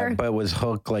get that, but was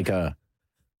hook like a?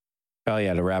 Oh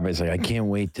yeah, the rabbi's like, I can't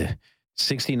wait to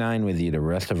 69 with you the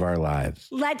rest of our lives.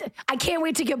 I can't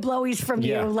wait to get blowies from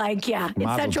you. Like in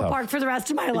Central Park for the rest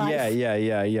of my life.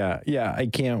 Yeah. I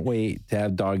can't wait to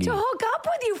have doggy. To hook up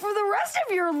with you for the rest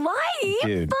of your life.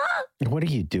 Dude, what are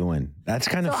you doing? That's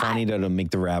kind of funny to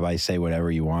make the rabbi say whatever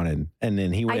you wanted. And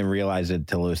then he wouldn't realize it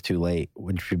till it was too late,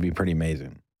 which would be pretty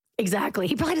amazing. Exactly.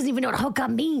 He probably doesn't even know what hook up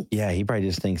means. Yeah, he probably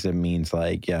just thinks it means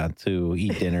like, to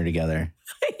eat dinner together.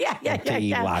 To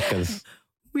eat latkes.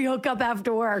 We hook up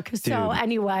after work. Dude. So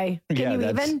anyway, can you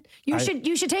even? You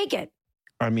should take it.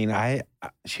 I mean,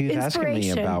 she was asking me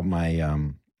about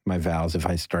my my vows if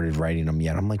I started writing them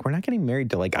yet. I'm like, we're not getting married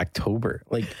till like October.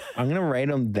 Like, I'm gonna write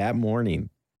them that morning,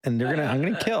 and I'm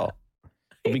gonna kill.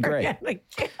 It'll be great.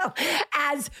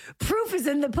 As proof is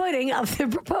in the pudding of the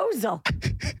proposal.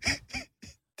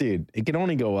 Dude, it can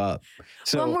only go up.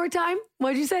 So, one more time.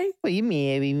 What'd you say? Will you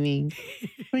marry me?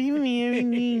 Will you marry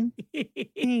me?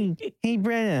 Hey,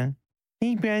 Brenna.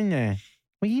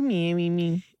 Will you marry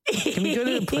me? Can we go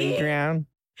to the playground?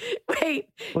 Wait,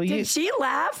 did she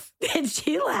laugh? Did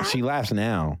she laugh? She laughs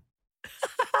now.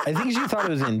 I think she thought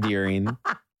it was endearing.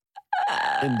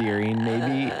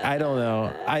 Maybe. I don't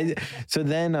know. So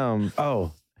then,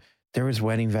 there was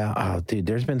wedding vow. Oh, dude,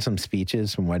 there's been some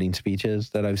wedding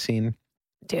speeches that I've seen.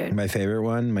 Dude. My favorite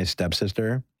one, my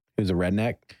stepsister, who's a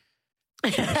redneck.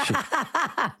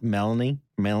 Melanie.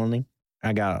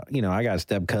 I got a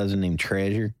step cousin named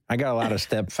Treasure. I got a lot of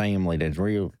step family that's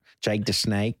real. Jake the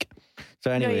Snake. So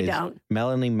anyways, no, you don't.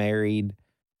 Melanie married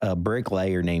a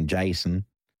bricklayer named Jason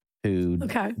who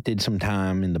did some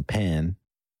time in the pen.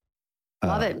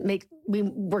 Love it.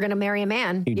 We're going to marry a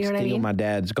man. He'd steal my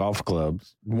dad's golf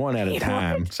clubs one at a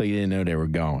time so you didn't know they were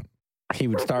going. He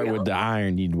would start with the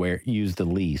iron you'd use the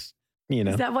least,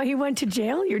 Is that why he went to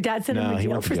jail? Your dad sent him to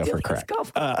jail for stealing his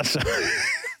golf clubs?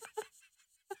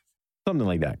 Something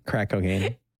like that. Crack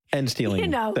cocaine and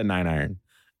stealing the 9 iron.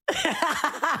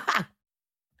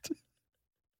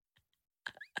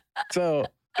 So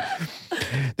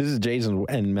this is Jason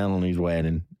and Melanie's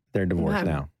wedding. They're divorced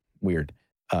now. Weird.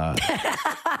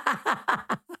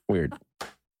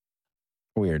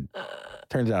 Weird.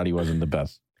 Turns out he wasn't the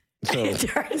best. So it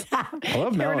turns out. I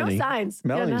love there Melanie. Were no signs.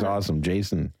 Melonie's awesome.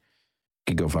 Jason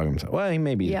could go fuck himself. Well,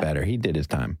 maybe he's better. He did his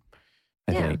time.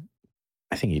 I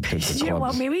think he took the clubs.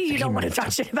 Well, maybe you don't want to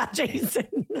talk shit about Jason.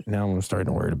 Now I'm starting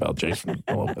to worry about Jason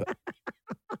a little bit.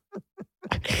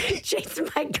 Jason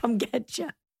might come get you.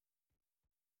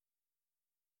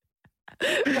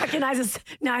 Recognizes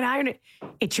 9 iron.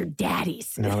 It's your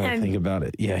daddy's. Now that I think about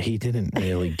it, he didn't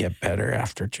really get better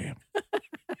after jail.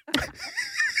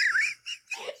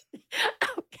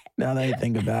 Now that I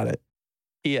think about it,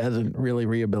 he hasn't really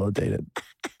rehabilitated.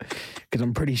 Because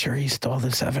I'm pretty sure he stole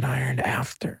the 7 iron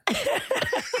after.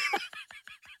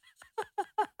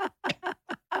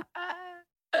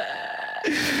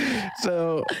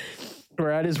 So we're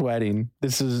at his wedding.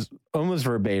 This is almost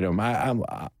verbatim.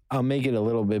 I'll make it a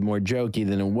little bit more jokey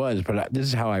than it was, but this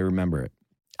is how I remember it.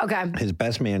 Okay. His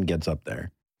best man gets up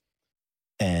there,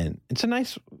 and it's a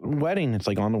nice wedding. It's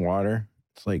like on the water.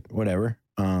 It's like whatever.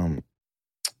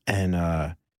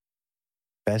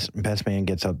 Best man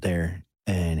gets up there,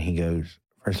 and he goes,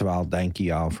 first of all, thank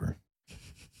you all for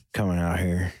coming out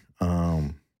here.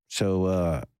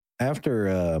 So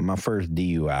after my first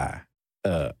DUI,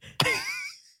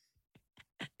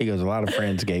 he goes, a lot of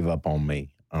friends gave up on me.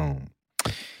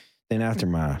 Then after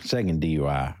my second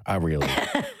DUI, I really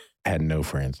had no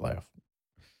friends left.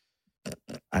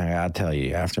 I'll tell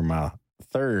you, after my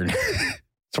third,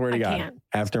 swear to God,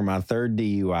 after my third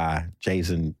DUI,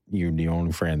 Jason, you're the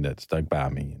only friend that stuck by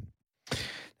me.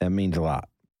 That means a lot.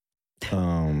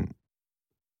 All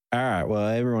right. Well,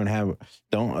 everyone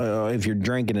if you're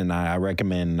drinking tonight, I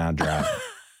recommend not drive.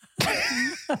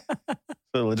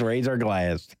 So let's raise our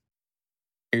glass.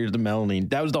 Here's the Melanie.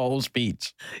 That was the whole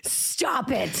speech.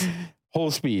 Stop it.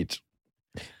 Whole speech.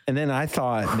 And then I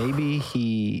thought maybe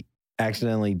he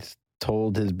accidentally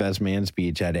told his best man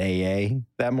speech at AA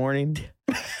that morning.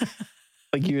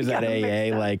 Like he was at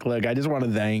AA, like, look, I just want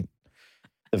to thank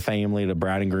the family, the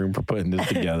bride and groom for putting this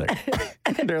together.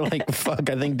 And they're like, fuck,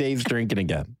 I think Dave's drinking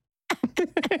again.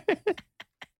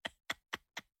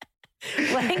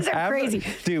 Legs are crazy.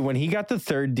 Dude, when he got the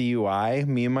third DUI,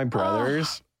 me and my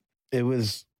brothers, it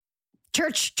was...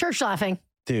 Church laughing.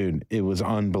 Dude, it was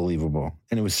unbelievable.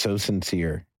 And it was so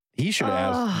sincere. He should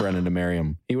have asked Brennan to marry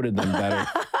him. He would have done better.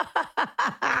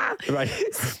 Like,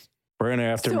 Brennan,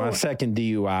 after my second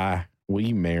DUI, will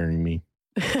you marry me?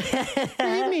 Will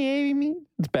you marry me?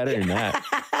 It's better than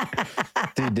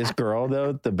that. Dude, this girl,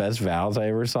 though, the best vows I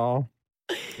ever saw.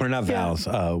 Or not vows.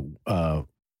 That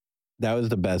was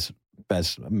the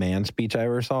best man speech I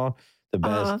ever saw. The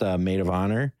best maid of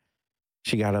honor.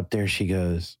 She got up there. She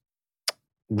goes,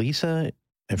 Lisa,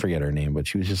 I forget her name, but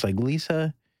she was just like,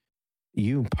 Lisa,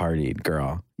 you partied,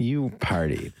 girl. You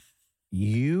partied.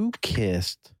 You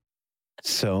kissed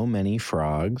so many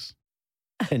frogs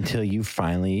until you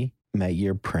finally met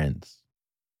your prince.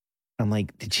 I'm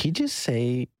like, did she just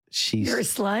say you're a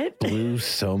slut?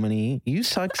 You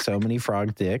sucked so many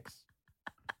frog dicks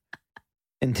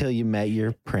until you met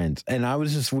your prince. And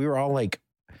we were all like,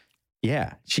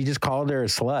 yeah, she just called her a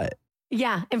slut.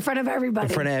 Yeah, in front of everybody.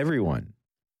 In front of everyone.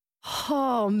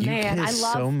 Oh, man. You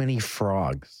kissed so many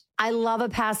frogs. I love a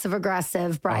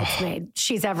passive-aggressive bridesmaid.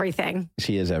 She's everything.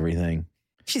 She is everything.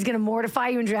 She's going to mortify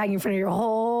you and drag you in front of your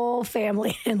whole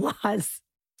family in-laws.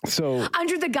 So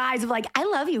under the guise of like, I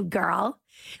love you, girl.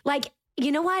 Like,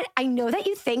 you know what? I know that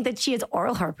you think that she has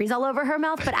oral herpes all over her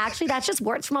mouth, but actually that's just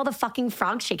warts from all the fucking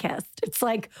frogs she kissed. It's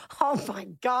like, oh my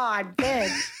God,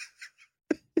 bitch.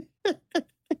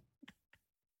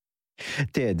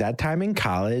 Dude, that time in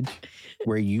college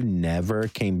where you never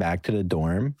came back to the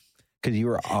dorm because you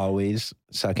were always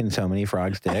sucking so many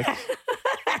frogs' dicks.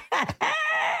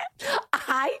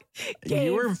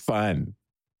 You were fun.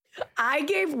 I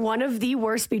gave one of the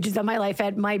worst speeches of my life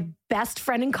at my best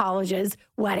friend in college's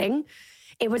wedding.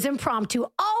 It was impromptu.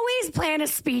 Always plan a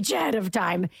speech ahead of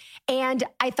time. And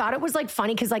I thought it was like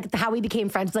funny because like how we became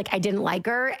friends, like I didn't like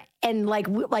her and like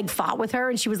fought with her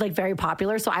and she was like very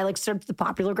popular. So I like served the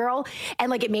popular girl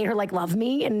and like it made her like love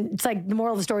me. And it's like the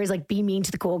moral of the story is like be mean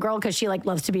to the cool girl because she like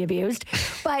loves to be abused.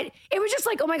 But it was just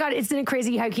like, oh my God, isn't it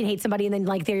crazy how you can hate somebody and then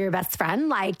like they're your best friend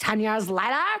like 10 years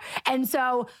later? And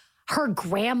so her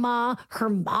grandma, her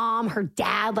mom, her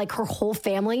dad, like her whole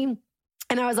family.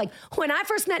 And I was like, when I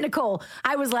first met Nicole,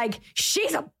 I was like,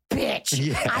 she's a bitch.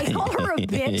 Yeah. I called her a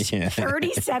bitch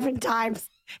 37 times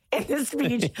in this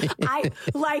speech. I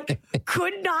like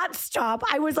could not stop.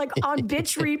 I was like on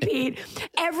bitch repeat.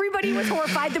 Everybody was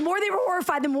horrified. The more they were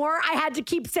horrified, the more I had to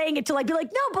keep saying it to like be like,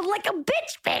 no, but like a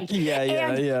bitch.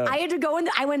 Yeah. I had to go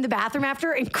I went in the bathroom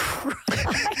after and cried.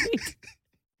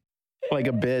 Like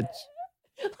a bitch.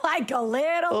 Like a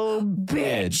little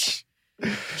bitch.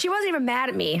 She wasn't even mad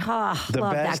at me. Oh, the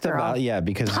love best that girl.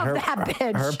 Because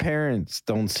her parents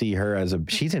don't see her as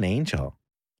she's an angel.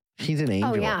 She's an angel.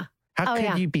 Oh, yeah. How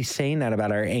could you be saying that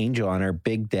about our angel on her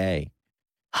big day?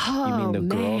 Oh, you mean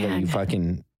the girl that you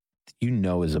fucking,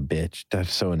 is a bitch.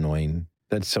 That's so annoying.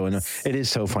 That's so annoying. It is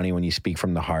so funny when you speak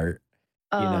from the heart.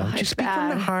 Just speak from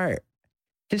the heart.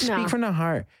 Just speak from the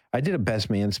heart. I did a best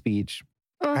man speech.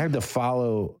 I had to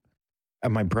follow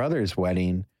at my brother's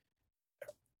wedding.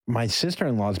 My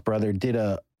sister-in-law's brother did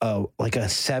a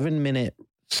 7-minute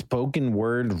spoken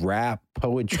word rap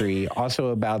poetry also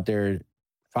about their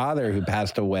father who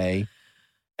passed away.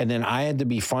 And then I had to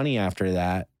be funny after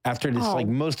that, after this like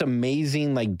most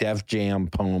amazing like Def Jam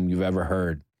poem you've ever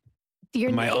heard.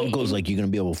 My uncle's like, you're going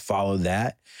to be able to follow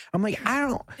that? I'm like, I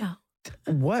don't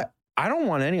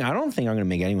want any. I don't think I'm going to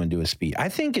make anyone do a speech. I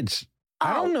think it's,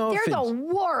 I don't know. They're the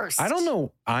worst. I don't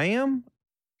know. I am.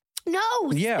 No,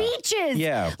 speeches.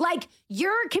 Yeah. Like,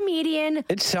 you're a comedian.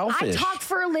 It's selfish. I talk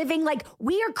for a living. Like,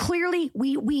 we are clearly,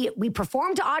 we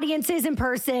perform to audiences in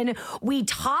person. We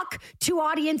talk to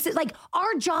audiences. Like,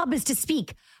 our job is to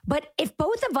speak. But if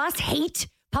both of us hate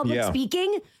public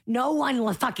speaking, no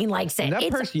one fucking likes it.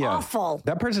 It's awful.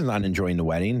 That person's not enjoying the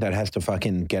wedding. That has to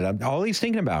fucking get up. All he's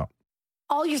thinking about.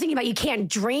 All you're thinking about, you can't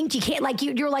drink, you can't, like,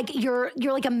 you're like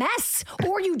a mess,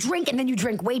 or you drink and then you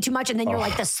drink way too much and then you're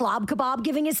like the slob kebab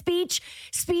giving a speech.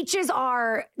 Speeches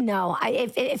are, no,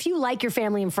 if you like your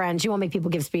family and friends, you won't make people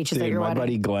give speeches at your wedding. My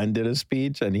buddy Glenn did a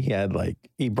speech and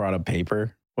he brought a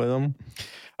paper with him.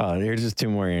 Here's just 2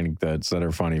 more anecdotes that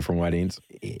are funny from weddings.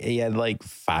 He had like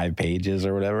 5 pages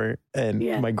or whatever. And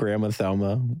my grandma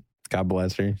Thelma, God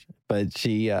bless her. But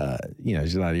she,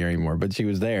 she's not here anymore, but she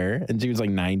was there and she was like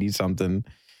 90 something.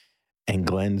 And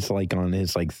Glenn's like on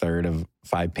his like 3rd of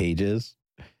 5 pages.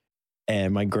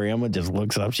 And my grandma just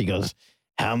looks up. She goes,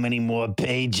 how many more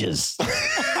pages?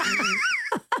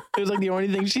 It was like the only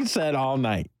thing she said all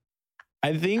night.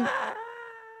 I think,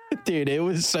 dude, it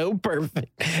was so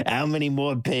perfect. How many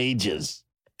more pages?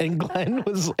 And Glenn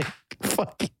was like,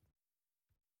 fucking.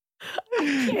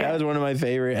 That was one of my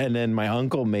favorite. And then my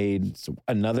uncle made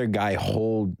another guy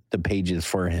hold the pages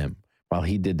for him while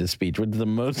he did the speech, with the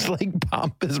most like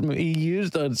pompous. He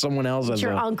used someone else as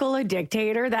your uncle a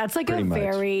dictator. That's like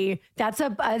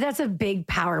that's a big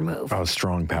power move. Oh,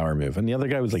 strong power move. And the other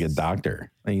guy was like a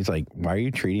doctor, and he's like, "Why are you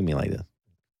treating me like this?"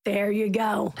 There you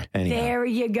go. Anyhow, there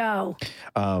you go.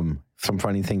 Some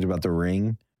funny things about the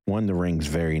ring. One, the ring's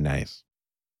very nice.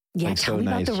 Yeah, like, tell me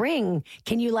about the ring.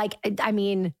 Can you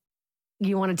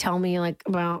you want to tell me like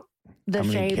about the shape?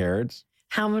 How many carats?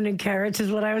 How many carats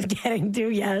is what I was getting to,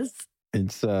 yes.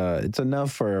 It's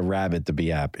enough for a rabbit to be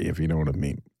happy, if you know what I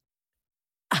mean.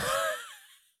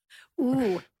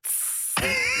 Ooh.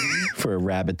 For a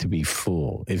rabbit to be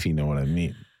full, if you know what I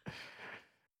mean.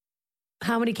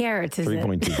 How many carats is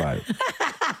 3.25.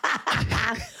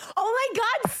 Oh my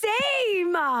God,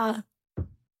 same.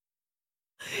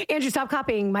 Andrew, stop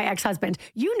copying my ex-husband.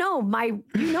 You know my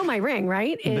ring,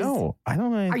 right? No, I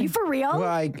don't know. Are you for real?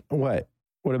 Well, what?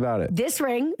 What about it? This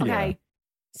ring? Okay. Yeah.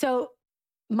 So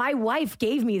my wife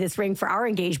gave me this ring for our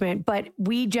engagement, but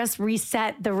we just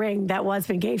reset the ring that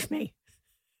husband gave me.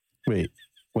 Wait,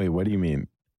 what do you mean?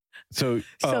 So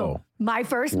my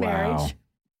first marriage,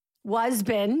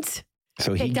 husband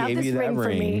so he gave you that ring for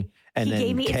me. And he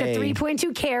gave me, it's a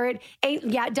 3.2 carat,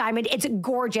 diamond. It's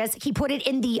gorgeous. He put it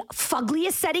in the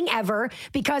fuggliest setting ever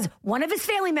because one of his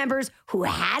family members who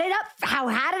had it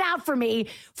out for me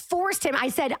forced him. I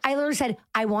literally said,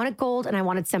 I want it gold and I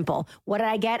want it simple. What did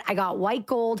I get? I got white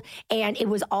gold and it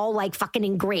was all like fucking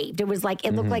engraved. It was like,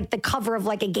 it looked like the cover of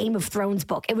like a Game of Thrones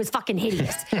book. It was fucking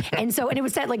hideous. and it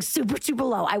was set like super, super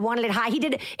low. I wanted it high.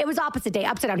 It was opposite day,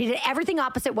 upside down. He did everything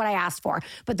opposite what I asked for.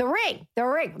 But the ring,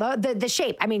 the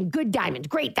shape, I mean, good diamond,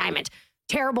 great diamond,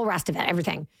 terrible rest of it,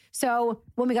 everything. So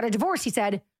when we got a divorce, he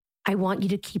said, I want you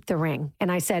to keep the ring.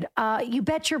 And I said, you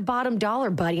bet your bottom dollar,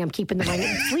 buddy, I'm keeping the ring.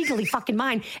 It's legally fucking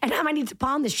mine. And now I need to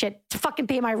pawn this shit to fucking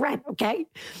pay my rent, okay?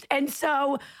 And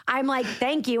so I'm like,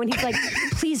 thank you. And he's like,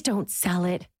 please don't sell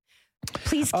it.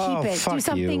 Please keep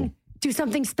it. Do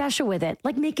something special with it.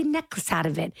 Like make a necklace out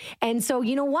of it. And so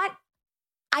you know what?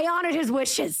 I honored his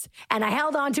wishes and I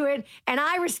held on to it and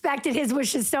I respected his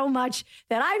wishes so much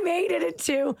that I made it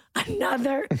into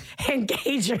another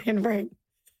engagement ring.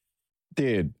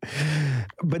 Dude,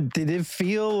 but did it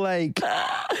feel like...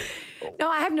 No,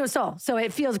 I have no soul, so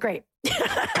it feels great.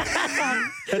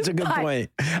 That's a good point.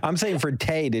 I'm saying for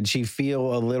Tay, did she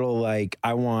feel a little like,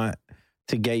 I want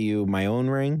to get you my own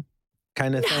ring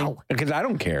kind of thing? Because I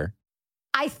don't care.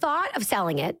 I thought of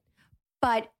selling it,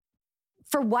 but...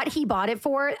 for what he bought it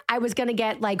for, I was going to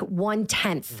get like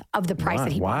 1/10 of the price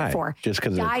that he bought it for. Just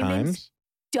because of the times?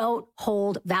 Don't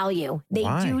hold value. They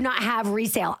do not have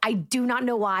resale. I do not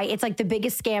know why. It's like the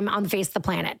biggest scam on the face of the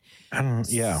planet. I don't know.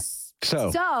 Yeah.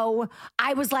 So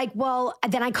I was like, well,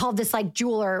 then I called this like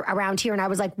jeweler around here and I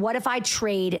was like, what if I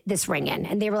trade this ring in?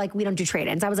 And they were like, we don't do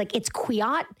trade-ins. I was like, it's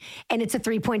Kwiat and it's a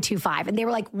 3.25. And they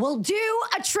were like, we'll do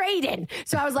a trade-in.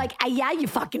 So I was like, yeah, you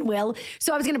fucking will.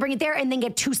 So I was going to bring it there and then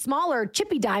get 2 smaller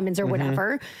chippy diamonds or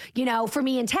whatever, for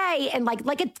me and Tay and like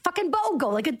a fucking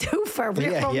BOGO, like a twofer,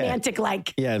 real romantic. Yeah.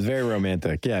 Like. Yeah, it's very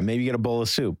romantic. Yeah, maybe you get a bowl of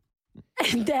soup.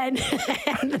 And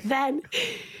then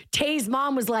Tay's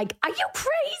mom was like, are you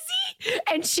crazy?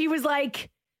 And she was like,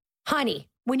 honey,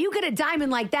 when you get a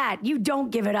diamond like that, you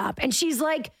don't give it up. And she's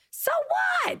like, So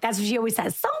what? That's what she always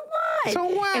says. So what? So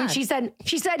what? And she said,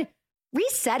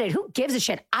 reset it. Who gives a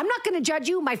shit? I'm not going to judge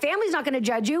you. My family's not going to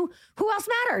judge you. Who else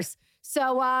matters?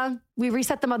 So we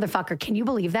reset the motherfucker. Can you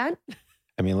believe that?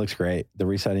 I mean, it looks great. The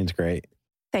resetting's great.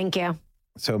 Thank you.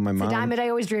 So my it's mom, the diamond I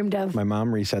always dreamed of. My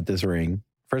mom reset this ring.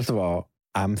 First of all,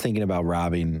 I'm thinking about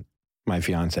robbing my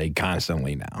fiance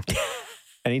constantly now.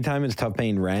 Anytime it's tough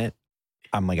paying rent,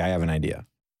 I'm like, I have an idea.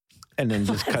 And then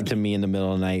just cut to me in the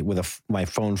middle of the night with my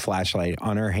phone flashlight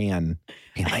on her hand.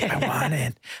 Being like, I want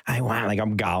it. Like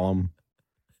I'm Gollum.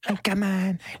 Like, come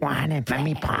on, I want it. Let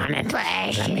me pawn it.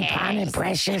 Precious. Let me pawn it,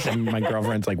 precious. And my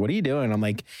girlfriend's like, what are you doing? I'm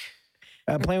like,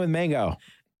 I'm playing with Mango.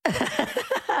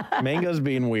 Mango's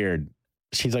being weird.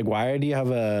 She's like, why do you have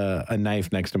a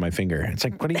knife next to my finger? It's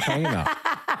like, what are you talking about?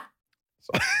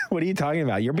 What are you talking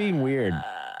about? You're being weird.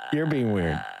 You're being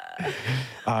weird. Oh,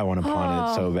 I want to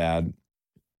pawn it so bad.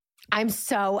 I'm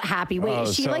so happy. Wait,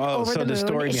 is she over the moon?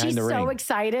 Story is she so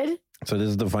excited? So this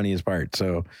is the funniest part.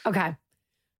 So okay.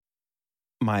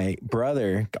 My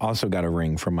brother also got a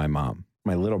ring from my mom,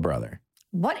 my little brother.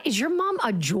 What? Is your mom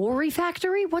a jewelry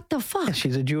factory? What the fuck? Yeah,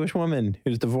 she's a Jewish woman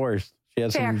who's divorced. She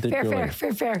has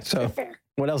fair. So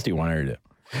what else do you want her to do?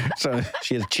 So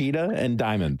she has cheetah and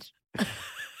diamonds.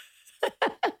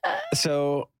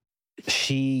 So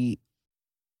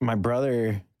my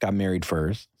brother got married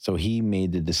first. So he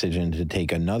made the decision to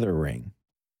take another ring,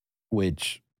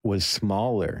 which was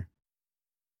smaller.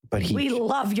 But we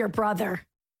love your brother.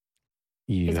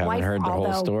 You haven't heard the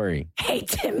whole story.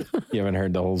 Hates him. You haven't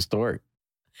heard the whole story.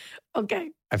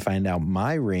 Okay. I find out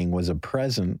my ring was a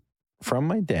present from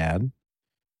my dad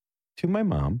to my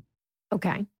mom.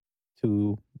 Okay.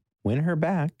 To win her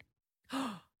back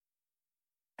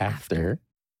after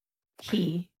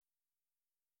he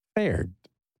fared.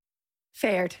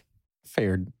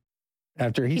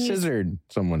 After he scissored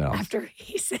someone else. After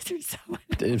he scissored someone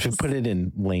else. If you put it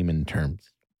in layman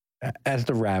terms, as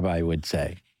the rabbi would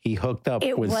say, he hooked up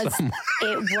with someone.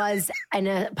 It was an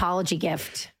apology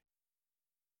gift.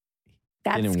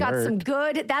 That's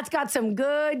got some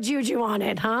good juju on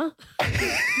it, huh?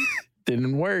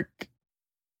 Didn't work.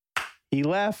 He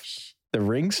left. The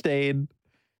ring stayed.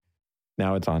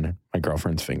 Now it's on my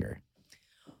girlfriend's finger.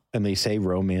 And they say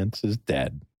romance is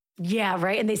dead. Yeah,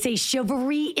 right. And they say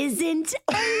chivalry isn't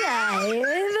alive.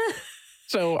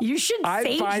 So you should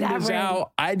I find this ring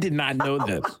out. I did not know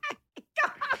this.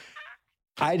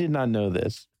 I did not know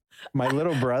this. My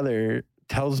little brother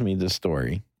tells me this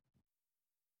story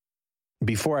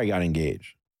before I got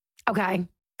engaged. Okay.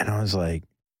 And I was like,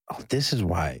 oh, this is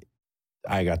why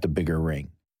I got the bigger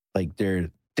ring. Like they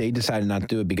decided not to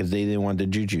do it because they didn't want the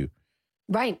juju.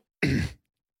 Right.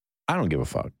 I don't give a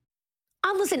fuck.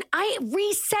 Listen, I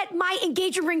reset my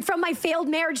engagement ring from my failed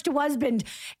marriage to husband,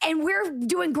 and we're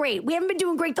doing great. We haven't been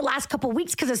doing great the last couple of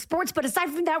weeks because of sports, but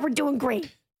aside from that, we're doing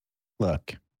great.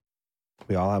 Look,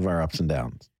 we all have our ups and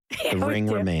downs. The ring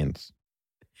remains.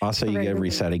 Also, you get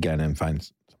reset again and find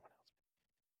someone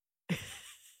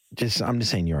else. I'm just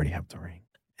saying you already have the ring,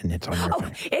 and it's on your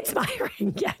finger. It's my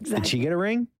ring. Yeah, exactly. Did she get a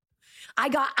ring? I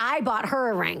bought her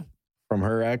a ring. From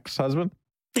her ex-husband?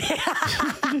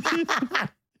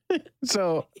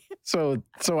 So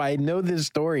I know this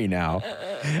story now,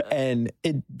 and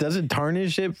it doesn't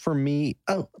tarnish it for me.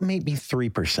 Oh, maybe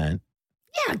 3%.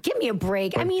 Yeah, give me a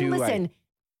break. But I mean, listen.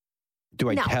 Do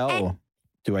I tell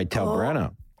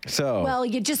Brenna? So well,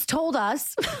 you just told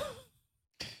us.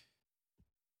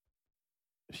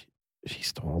 she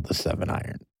stole the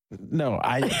 7-iron. No,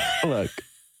 look.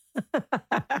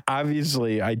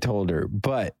 Obviously, I told her,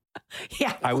 but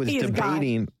yeah, I was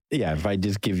debating. God. Yeah, if I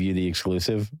just give you the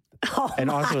exclusive. Oh, and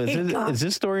also, is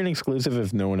this story an exclusive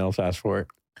if no one else asked for it?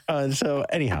 So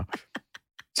anyhow,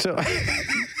 so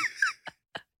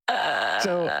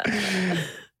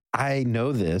I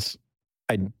know this.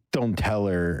 I don't tell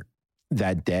her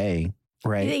that day,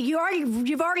 right?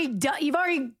 You've already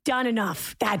done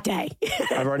enough that day.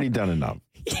 I've already done enough.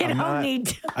 I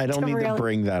don't need to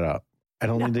bring that up. I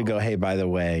don't need to go, hey, by the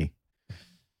way,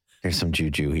 there's some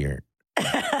juju here.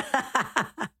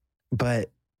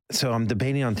 But so I'm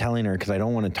debating on telling her because I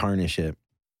don't want to tarnish it.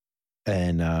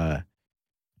 And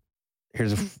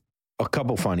here's a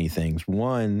couple funny things.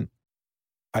 One,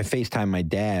 I FaceTime my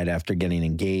dad after getting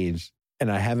engaged,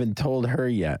 and I haven't told her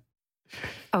yet.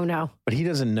 Oh, no. But he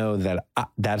doesn't know that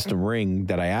that's the ring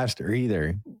that I asked her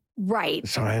either. Right.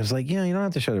 So I was like, you don't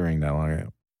have to show the ring that long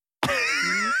ago.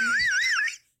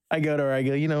 I go to her,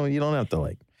 you don't have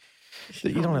to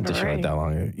you don't have to show it that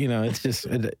long. It's just,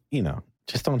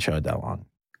 just don't show it that long.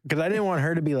 Because I didn't want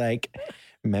her to be like,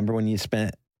 remember when you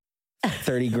spent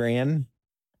 30 grand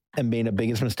and made the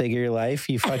biggest mistake of your life,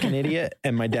 you fucking idiot.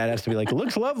 And my dad has to be like, it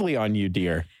looks lovely on you,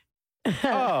 dear.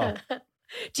 Oh,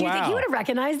 do you think he would have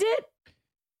recognized it?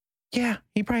 Yeah,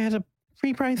 he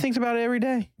probably thinks about it every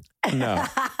day. No,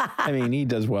 I mean, he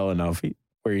does well enough it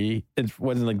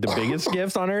wasn't like the biggest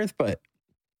gift on earth, but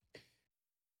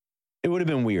it would have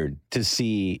been weird to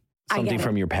see something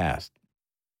from your past.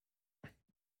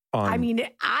 I mean,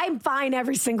 I'm fine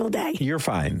every single day. You're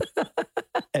fine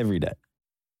every day.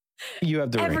 You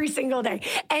have to every single day.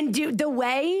 And the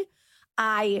way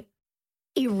I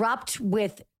erupt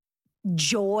with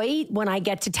joy when I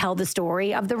get to tell the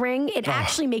story of the ring, it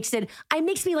actually makes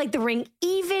me like the ring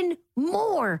even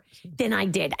more than I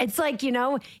did. It's like,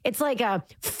 it's like a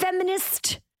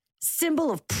feminist symbol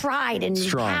of pride and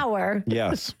power.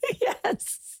 Yes.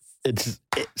 Yes.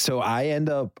 So I end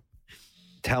up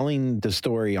telling the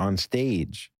story on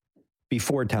stage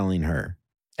before telling her.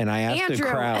 And I asked the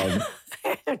crowd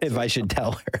if I should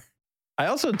tell her. I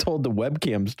also told the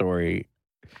webcam story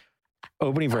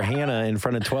opening for Hannah in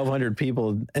front of 1,200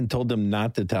 people and told them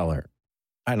not to tell her.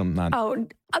 We live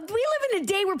in a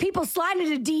day where people slide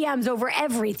into DMs over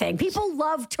everything. People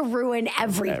love to ruin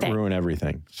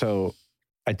everything. So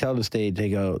I tell the stage, they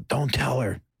go, don't tell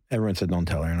her. Everyone said, don't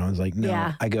tell her. And I was like, no.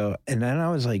 Yeah. I go, and then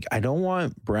I was like, I don't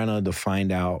want Brenna to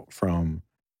find out from...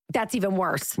 That's even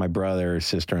worse. My brother or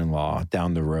sister-in-law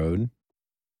down the road.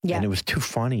 Yeah. And it was too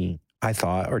funny, I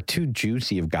thought, or too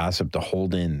juicy of gossip to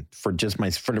hold in for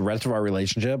the rest of our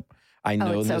relationship. I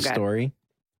know this story.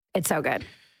 It's so good.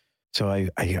 So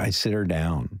I sit her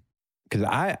down because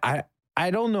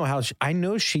I don't know how I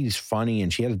know she's funny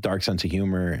and she has a dark sense of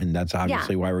humor, and that's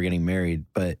obviously why we're getting married.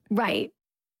 But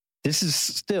this is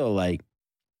still like,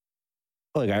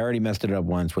 look, I already messed it up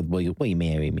once with will you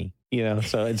marry me?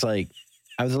 So it's like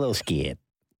I was a little scared.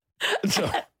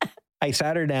 So I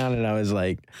sat her down and I was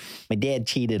like, my dad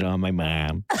cheated on my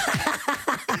mom.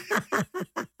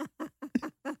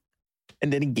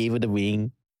 And then he gave her the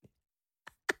ring.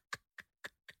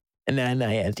 And then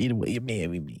I asked you, will you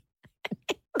marry me?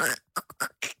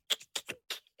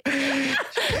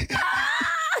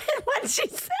 What'd she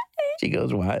say? She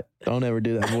goes, what? Don't ever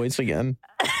do that voice again.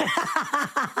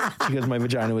 She goes, my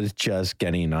vagina was just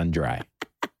getting undry.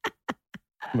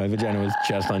 My vagina was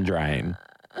just undrying.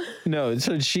 No,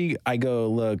 so I go,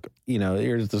 look,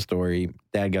 here's the story.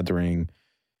 Dad got the ring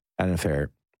at an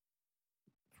affair.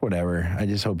 Whatever. I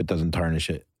just hope it doesn't tarnish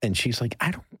it. And she's like,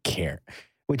 I don't care.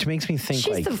 Which makes me think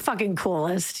she's the fucking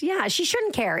coolest. Yeah, she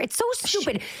shouldn't care. It's so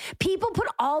stupid. People put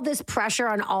all this pressure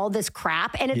on all this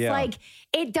crap, and it's like,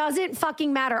 it doesn't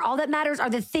fucking matter. All that matters are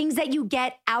the things that you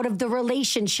get out of the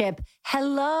relationship.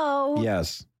 Hello.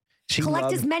 Yes.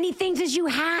 Collect as many things as you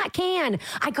can.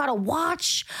 I got a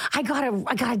watch. I got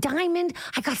a diamond.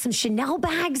 I got some Chanel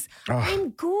bags. Oh,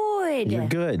 I'm good. You're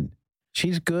good.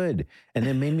 She's good. And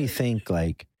it made me think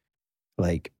like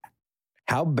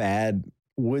how bad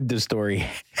would the story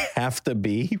have to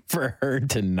be for her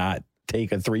to not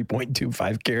take a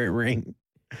 3.25 carat ring?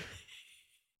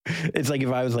 It's like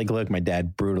if I was like, look, my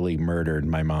dad brutally murdered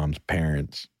my mom's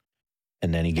parents.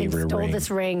 And then he gave her a ring. Stole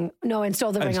this ring. No, and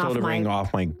stole the ring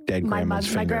off my dead grandma's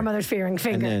finger. My grandmother's finger.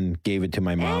 And then gave it to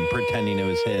my mom, pretending it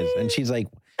was his. And she's like,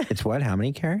 it's what? How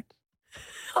many carats?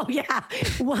 Oh, yeah.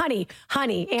 Well, honey,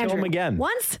 Andrew. Tell him again.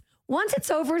 Once it's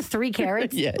over 3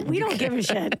 carats, we don't give a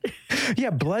shit.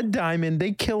 Yeah, blood diamond,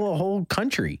 they kill a whole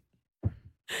country.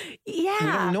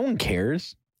 Yeah. No one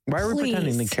cares. Why are we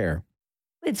pretending to care?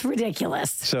 It's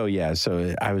ridiculous. So,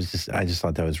 I just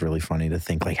thought that was really funny to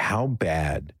think, like, how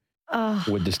bad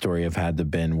would the story have had to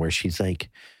been where she's like,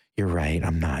 you're right,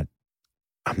 I'm not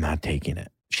taking it.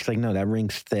 She's like, no, that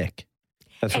ring's thick.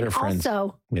 That's what her friends.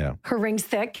 Also, her ring's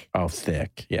thick. Oh,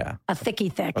 thick. Yeah. A thicky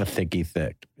thick. A thicky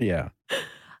thick. Yeah.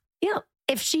 Yeah.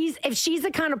 If she's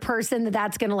the kind of person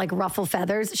that's going to like ruffle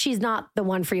feathers, she's not the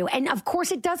one for you. And of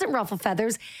course it doesn't ruffle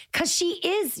feathers because she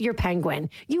is your penguin.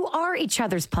 You are each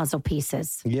other's puzzle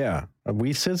pieces. Yeah.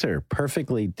 We scissor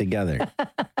perfectly together.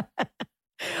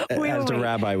 As the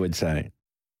rabbi would say.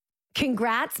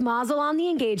 Congrats, Mazel, on the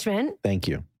engagement. Thank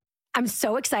you. I'm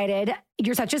so excited.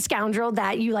 You're such a scoundrel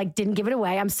that you didn't give it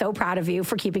away. I'm so proud of you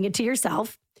for keeping it to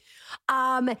yourself.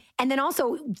 And then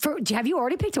also, have you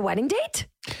already picked a wedding date?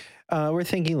 We're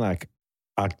thinking like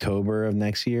October of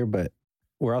next year, but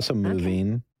we're also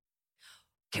moving. Okay.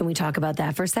 Can we talk about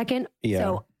that for a second? Yeah.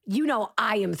 So,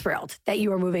 I am thrilled that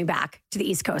you are moving back to the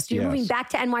East Coast. You're moving back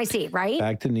to NYC, right?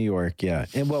 Back to New York, yeah.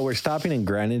 And we're stopping in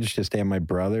Greenwich to stay at my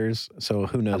brother's. So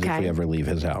who knows if we ever leave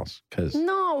his house?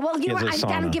 No, well, you know what?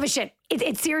 I don't give a shit.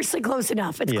 It's seriously close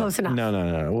enough. It's close enough.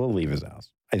 No. We'll leave his house,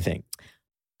 I think.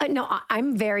 No,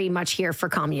 I'm very much here for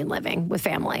commune living with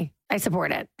family. I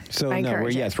support it. So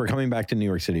we're coming back to New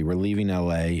York City. We're leaving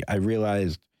LA. I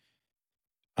realized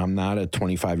I'm not a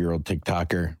 25-year-old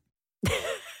TikToker.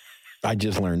 I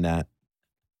just learned that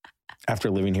after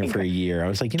living here for a year. I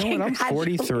was like, you know what? I'm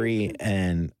 43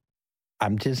 and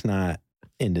I'm just not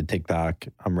into TikTok.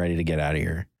 I'm ready to get out of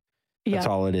here. That's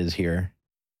all it is here.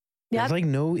 Yep. There's like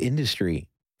no industry.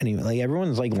 Anyway, like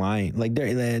everyone's like lying. Like,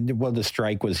 the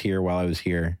strike was here while I was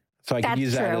here. So I could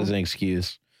use that as an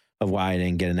excuse of why I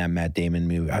didn't get in that Matt Damon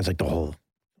movie. I was like,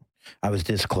 I was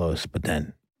this close, but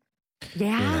then,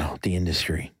 the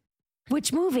industry.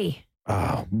 Which movie?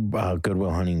 Oh, Good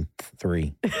Will Hunting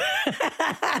 3.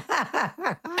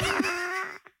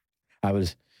 I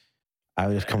was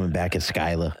coming back as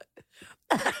Skyla.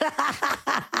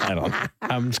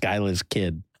 I'm Skyla's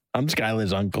kid. I'm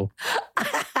Skyla's uncle.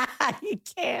 You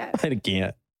can't. I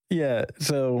can't. Yeah.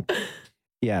 So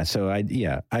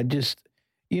I just,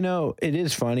 it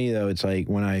is funny though. It's like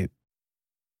when I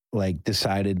like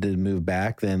decided to move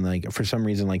back, then like for some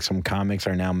reason, like some comics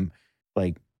are now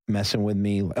like messing with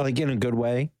me, like in a good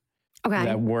way. Okay.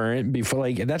 That weren't before.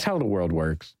 Like that's how the world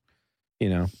works,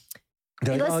 They're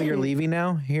like, oh, you're leaving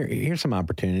now? Here's some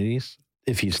opportunities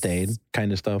if you stayed,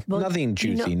 kind of stuff. Well, nothing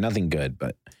juicy, nothing good,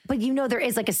 but there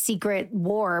is like a secret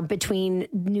war between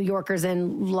New Yorkers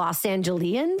and Los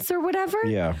Angeles or whatever.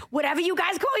 Yeah. Whatever you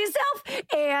guys call yourself.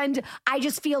 And I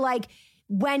just feel like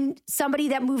when somebody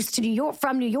that moves to New York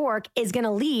from New York is going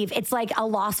to leave, it's like a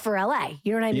loss for LA.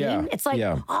 You know what I mean? It's like,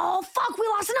 oh, fuck, we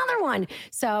lost another one.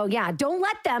 So yeah, don't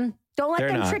let them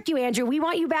trick you, Andrew. We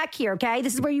want you back here, okay?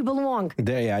 This is where you belong.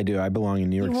 Yeah, I do. I belong in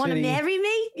New York City. You want to marry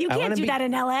me? You can't do that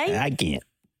in LA. I can't.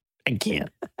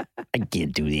 I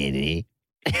can't do that, eh?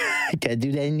 I can't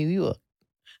do that in New York.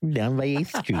 Down by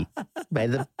 8th Street. By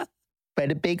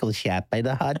the bagel shop, by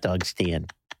the hot dog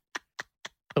stand.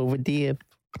 Over there.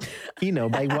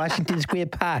 By Washington Square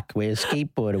Park, where a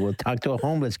skateboarder will talk to a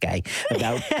homeless guy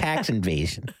about tax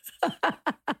invasion.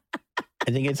 I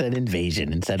think it's an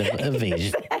invasion instead of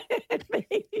evasion.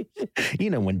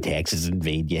 When taxes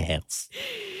invade your house.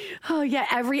 Oh, yeah.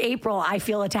 Every April, I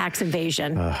feel a tax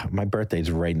invasion. My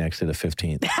birthday's right next to the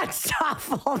 15th. That's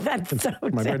awful. That's so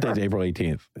terrible. My birthday's April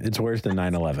 18th. It's worse than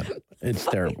 9/11. It's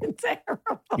terrible.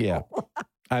 Terrible. Yeah.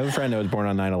 I have a friend that was born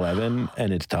on 9/11,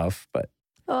 and it's tough, but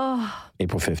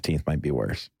April 15th might be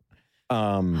worse.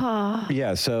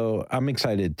 Yeah, so I'm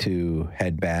excited to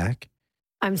head back.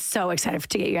 I'm so excited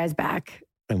to get you guys back.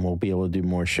 And we'll be able to do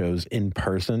more shows in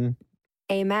person.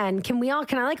 Amen. Can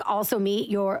I like also meet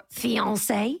your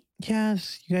fiance?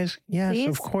 Yes, you guys. Yes, please?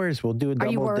 Of course. We'll do a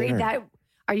double dinner.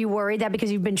 Are you worried that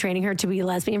because you've been training her to be a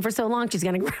lesbian for so long, she's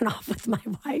going to run off with my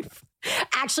wife?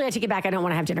 Actually, I take it back. I don't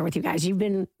want to have dinner with you guys. You've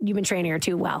been training her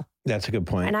too well. That's a good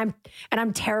point. And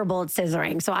I'm terrible at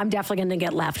scissoring, so I'm definitely going to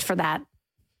get left for that.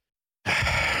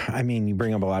 I mean, you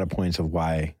bring up a lot of points of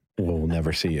why we'll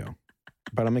never see you,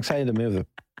 but I'm excited to move.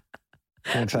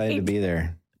 I'm excited to be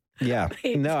there. Yeah.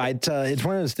 No, it's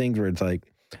one of those things where it's like,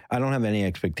 I don't have any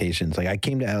expectations. Like I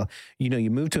came to L,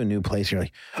 you move to a new place. You're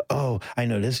like, oh, I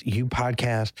know this, you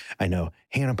podcast. I know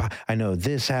Hannah, I know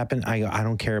this happened. I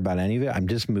don't care about any of it. I'm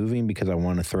just moving because I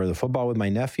want to throw the football with my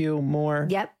nephew more.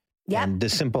 Yep. And the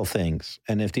simple things.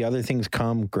 And if the other things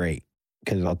come, great.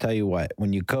 Because I'll tell you what,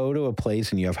 when you go to a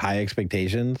place and you have high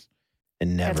expectations, it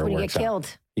never works out. That's when you get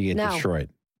killed. You get destroyed.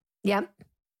 Yep.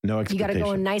 No expectation. You got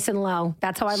to go nice and low.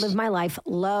 That's how I live my life.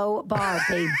 Low bar,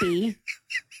 baby.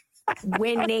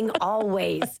 Winning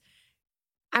always.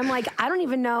 I'm like, I don't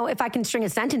even know if I can string a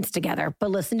sentence together,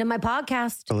 but listen to my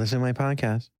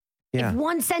podcast. Yeah. If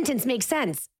one sentence makes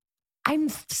sense, I'm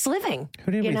living.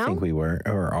 Who did we think we were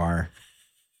or are?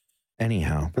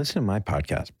 Anyhow, listen to my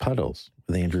podcast, Puddles,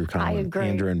 with Andrew Collin. I agree.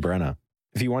 Andrew and Brenna.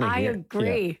 If you want to hear. I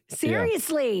agree. Yeah.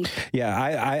 Seriously.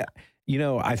 Yeah,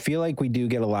 I feel like we do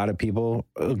get a lot of people,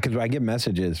 because I get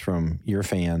messages from your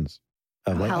fans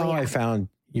of like, I found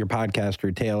your podcast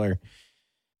through Taylor.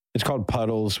 It's called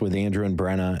Puddles with Andrew and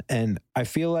Brenna. And I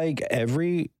feel like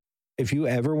if you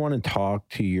ever want to talk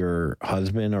to your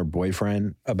husband or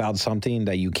boyfriend about something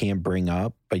that you can't bring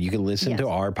up, but you can listen to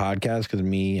our podcast, because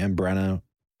me and Brenna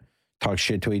talk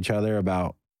shit to each other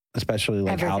about, especially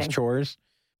like house chores,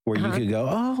 where you could go,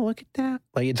 oh, look at that.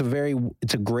 Like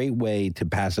it's a great way to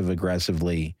passive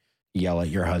aggressively yell at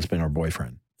your husband or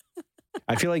boyfriend.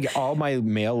 I feel like all my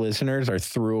male listeners are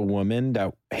through a woman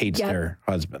that hates their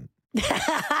husband.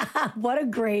 What a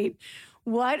great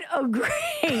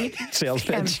sales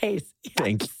pitch. Yes.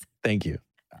 Thank you.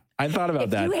 I thought about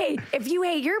that. If you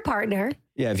hate your partner,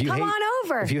 come on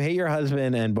over. If you hate your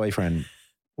husband and boyfriend,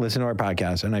 listen to our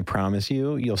podcast, and I promise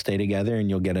you'll stay together and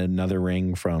you'll get another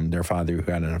ring from their father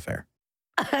who had an affair.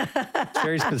 It's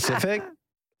very specific.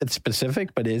 It's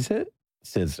specific, but is it?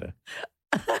 SZA.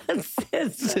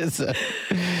 SZA.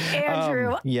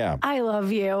 Andrew, yeah. I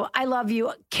love you. I love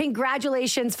you.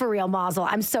 Congratulations for real, Mazel.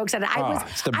 I'm so excited. I'm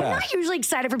not usually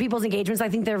excited for people's engagements. I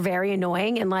think they're very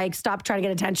annoying and like stop trying to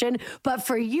get attention. But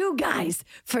for you guys,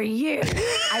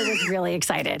 I was really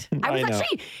excited. I was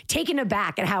actually taken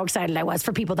aback at how excited I was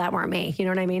for people that weren't me. You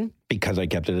know what I mean? Because I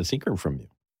kept it a secret from you.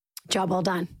 Job well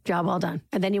done. Job well done.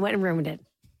 And then you went and ruined it.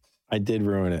 I did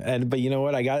ruin it. But you know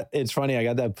what? It's funny. I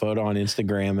got that photo on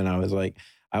Instagram and I was like,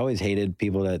 I always hated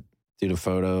people that do the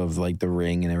photo of like the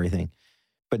ring and everything.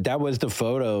 But that was the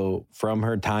photo from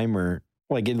her timer.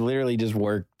 Like it literally just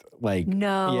worked. Like,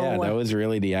 no. Yeah, that was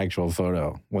really the actual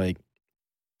photo, like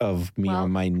of me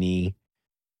on my knee.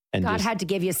 And God had to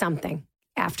give you something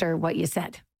after what you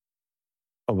said.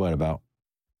 Oh, what about?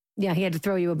 Yeah, he had to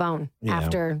throw you a bone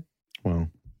after. Well,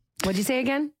 what'd you say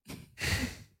again?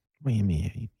 What do you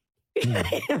mean?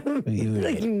 I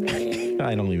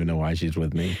don't even know why she's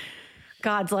with me.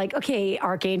 God's like, okay,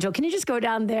 Archangel, can you just go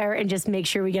down there and just make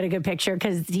sure we get a good picture?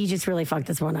 Because he just really fucked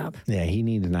this one up. Yeah, he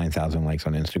needs 9,000 likes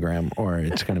on Instagram or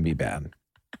it's going to be bad.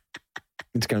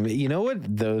 It's going to be, you know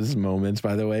what? Those moments,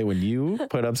 by the way, when you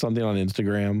put up something on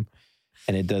Instagram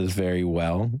and it does very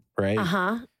well, right?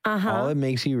 All it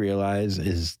makes you realize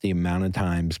is the amount of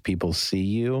times people see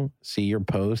your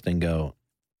post and go,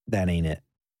 that ain't it.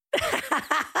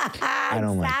 I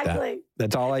don't like that.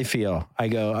 That's all I feel. I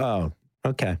go, oh,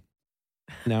 okay.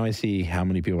 Now I see how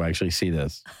many people actually see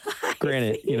this.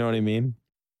 Granted, you know what I mean?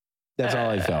 That's all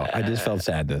I felt. I just felt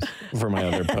sadness for my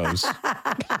other posts.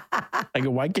 I go,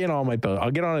 why can't all my posts?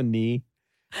 I'll get on a knee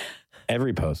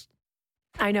every post.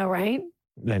 I know, right?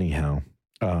 Anyhow,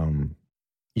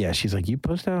 yeah, she's like, you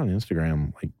post that on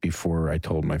Instagram like before I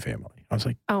told my family. I was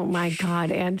like, oh my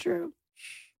God, Andrew.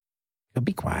 You'll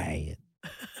be quiet.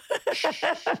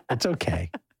 It's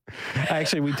okay.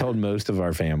 Actually, we told most of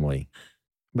our family,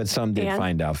 but some did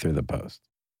find out through the post.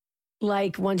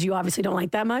 Like ones you obviously don't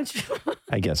like that much?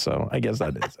 I guess so. I guess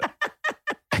that is it.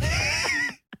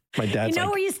 My dad's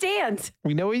where you stand.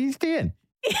 We know where you stand.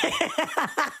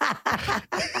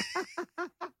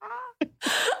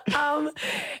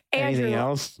 Anything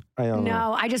else?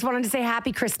 No, I just wanted to say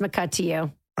happy Christmas cut to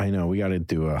you. I know. We got to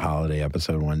do a holiday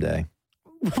episode one day.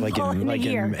 Like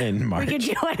in March. We could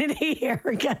do it in a year.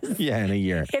 Yeah, in a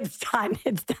year. It's done.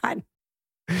 It's done.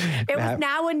 It was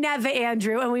now and never,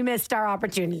 Andrew, and we missed our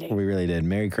opportunity. We really did.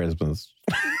 Merry Christmas.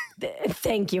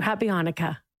 Thank you. Happy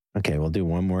Hanukkah. Okay, we'll do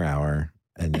one more hour,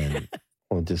 and then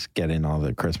we'll just get in all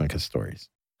the Christmas stories.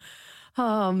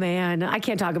 Oh, man. I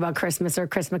can't talk about Christmas or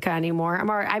Christmas anymore.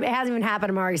 It hasn't even happened.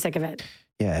 I'm already sick of it.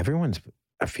 Yeah,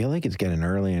 I feel like it's getting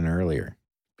earlier and earlier.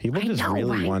 People just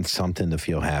really want something to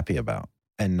feel happy about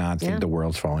and not think the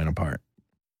world's falling apart.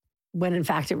 When in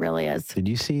fact it really is. Did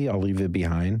you see I'll Leave It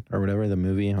Behind or whatever, the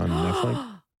movie on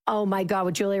Netflix? Oh my God,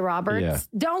 with Julia Roberts. Yeah.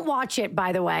 Don't watch it,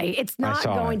 by the way. It's not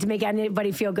going to make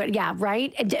anybody feel good. Yeah,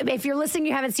 right? If you're listening,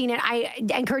 you haven't seen it, I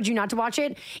encourage you not to watch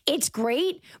it. It's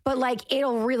great, but like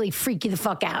it'll really freak you the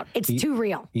fuck out. It's too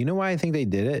real. You know why I think they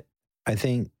did it? I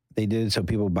think they did it so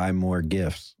people buy more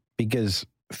gifts because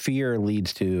fear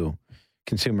leads to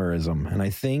consumerism. And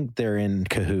I think they're in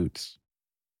cahoots.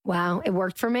 Wow, it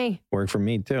worked for me. Worked for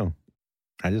me too.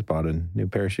 I just bought a new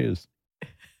pair of shoes.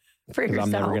 For yourself?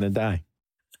 I'm never going to die.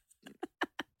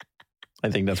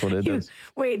 I think that's what it is.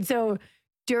 Wait, so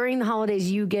during the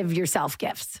holidays, you give yourself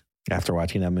gifts? After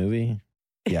watching that movie?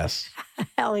 Yes.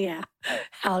 Hell yeah.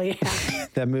 Hell yeah.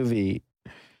 That movie,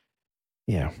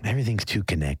 everything's too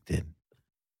connected.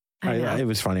 It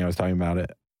was funny. I was talking about it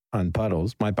on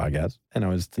Puddles, my podcast, and I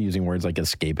was using words like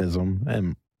escapism.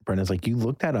 And Brenda's like, you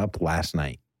looked that up last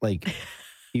night. Like,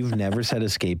 you've never said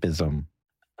escapism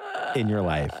in your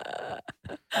life.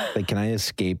 Like, can I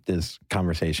escape this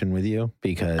conversation with you?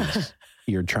 Because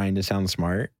you're trying to sound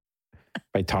smart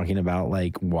by talking about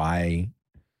like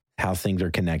how things are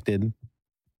connected. And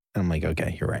I'm like,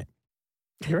 okay, you're right.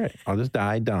 You're right. I'll just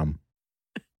die dumb.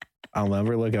 I'll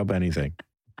never look up anything.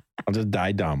 I'll just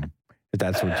die dumb if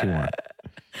that's what you want.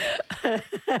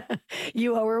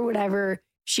 You owe her whatever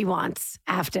she wants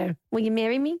after. Will you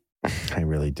marry me? I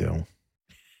really do.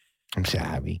 I'm so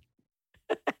happy.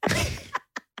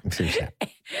 I'm so sad.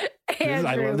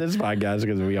 I love this podcast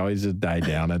because we always just die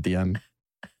down at the end.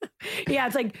 Yeah,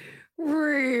 it's like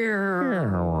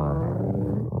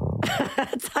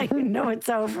that's how you know it's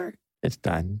over. It's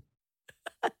done.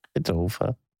 It's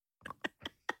over.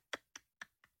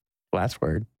 Last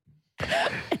word.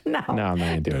 No, I'm not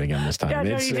going to do it again this time.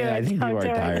 I think you are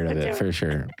tired of it for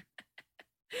sure.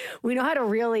 We know how to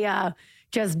really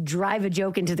just drive a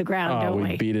joke into the ground, don't we?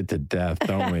 We beat it to death,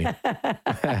 don't we?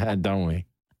 Don't we?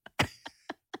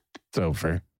 It's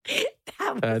over.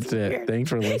 That's weird. it. Thanks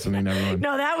for listening, everyone.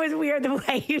 No, that was weird the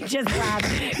way you just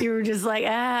laughed. You were just like,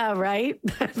 right?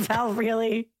 That felt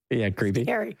really creepy.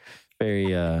 Scary.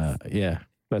 Very,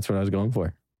 that's what I was going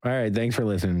for. All right. Thanks for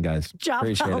listening, guys.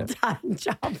 Appreciate it.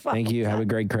 Thank you. Have a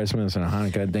great Christmas and a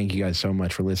Hanukkah. Thank you guys so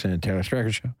much for listening to Taylor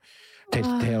Strecker Show. Taste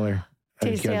Taylor.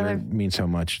 Taste Taylor means so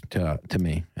much to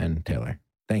me and Taylor.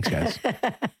 Thanks, guys.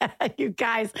 You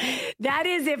guys, that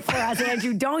is it for us,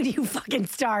 Andrew. Don't you fucking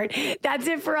start. That's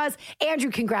it for us.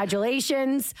 Andrew,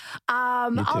 congratulations.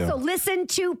 Also, listen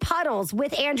to Puddles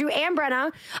with Andrew and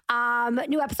Brenna.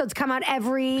 New episodes come out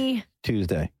every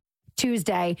Tuesday.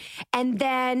 And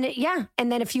then,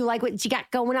 if you like what you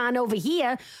got going on over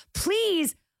here,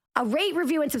 please rate,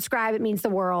 review, and subscribe. It means the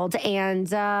world.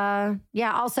 And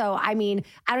also, I mean,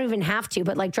 I don't even have to,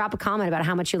 but like drop a comment about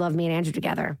how much you love me and Andrew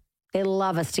together. They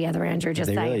love us together, Andrew. Just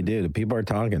they saying. Really do. The people are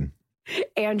talking.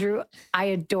 Andrew, I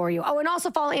adore you. Oh, and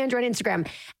also follow Andrew on Instagram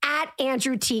at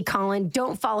Andrew T. Collin.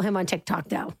 Don't follow him on TikTok,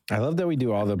 though. I love that we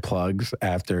do all the plugs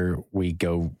after we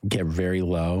go get very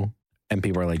low and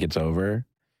people are like, it's over.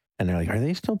 And they're like, are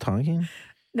they still talking?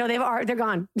 No, they're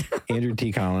gone. Andrew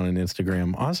T. Collin on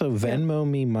Instagram. Also, Venmo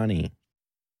me money.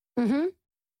 Mm-hmm.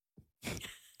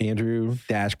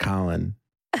 Andrew-Collin.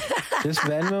 Just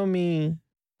Venmo me.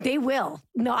 They will.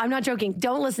 No, I'm not joking.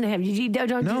 Don't listen to him. You don't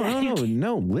do that.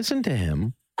 No. Listen to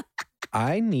him.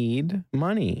 I need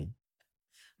money.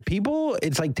 People,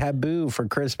 it's like taboo for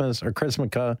Christmas or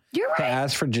Christmaka to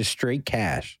ask for just straight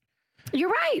cash. You're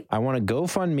right. I want to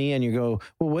GoFundMe, and you go,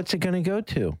 well, what's it going to go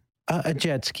to? A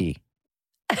jet ski.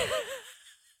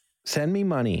 Send me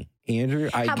money. Andrew,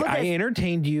 I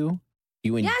entertained you.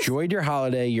 You enjoyed your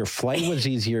holiday. Your flight was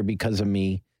easier because of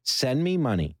me. Send me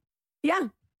money. Yeah.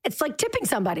 It's like tipping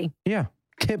somebody. Yeah.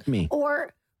 Tip me.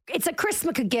 Or it's a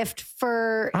Christmas gift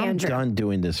for Andrew. I'm done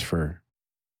doing this for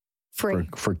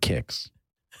kicks.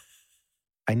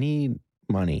 I need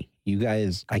money. You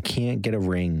guys, I can't get a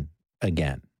ring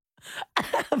again.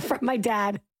 From my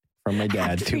dad. From my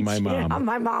dad to my mom. On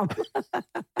my mom.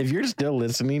 If you're still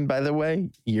listening, by the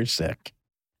way, you're sick.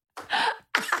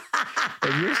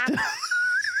 If you're still...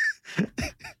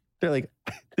 They're like,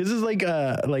 this is like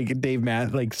Dave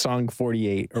Matt, like song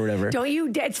 48 or whatever. Don't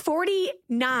you? It's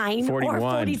 49 41, or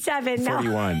 47.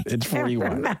 41. No. It's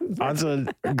 41. Also,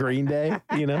 Green Day,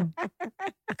 you know?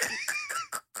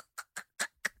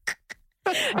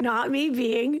 Not me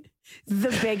being the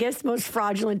biggest, most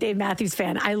fraudulent Dave Matthews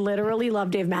fan. I literally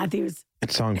love Dave Matthews.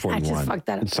 It's song 41. I just fucked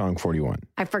that up. It's song 41.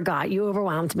 I forgot. You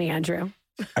overwhelmed me, Andrew.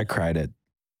 I cried it.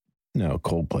 No,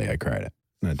 Coldplay, I cried it.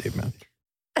 Not Dave Matthews.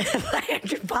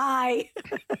 Andrew, bye.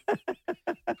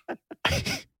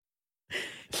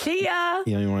 See ya.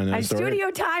 You want to know my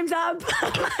studio time's up.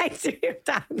 My studio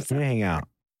time's up. Let me hang out.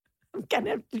 I'm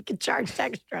gonna get charged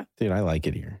extra. Dude, I like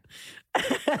it here.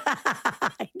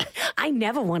 I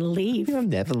never want to leave. I'm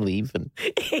never leaving.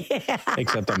 Yeah.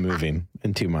 Except I'm moving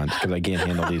in 2 months because I can't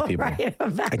handle these people. Right,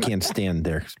 I can't stand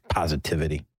their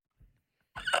positivity.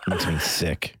 It makes me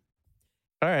sick.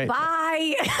 All right.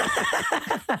 Bye.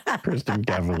 Kristen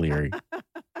Cavalieri.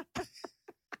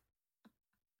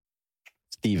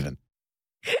 Steven.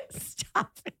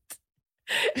 Stop it.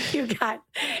 You got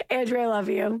Andrew, I love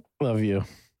you. Love you.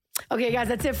 Okay, guys,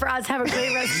 that's it for us. Have a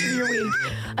great rest of your week.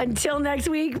 Until next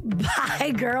week,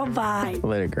 bye, girl. Bye.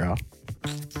 Later, girl.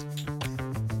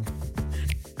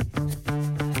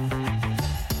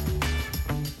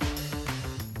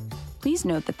 Please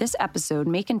note that this episode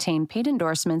may contain paid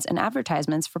endorsements and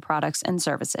advertisements for products and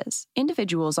services.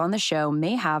 Individuals on the show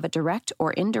may have a direct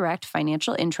or indirect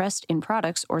financial interest in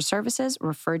products or services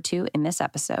referred to in this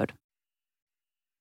episode.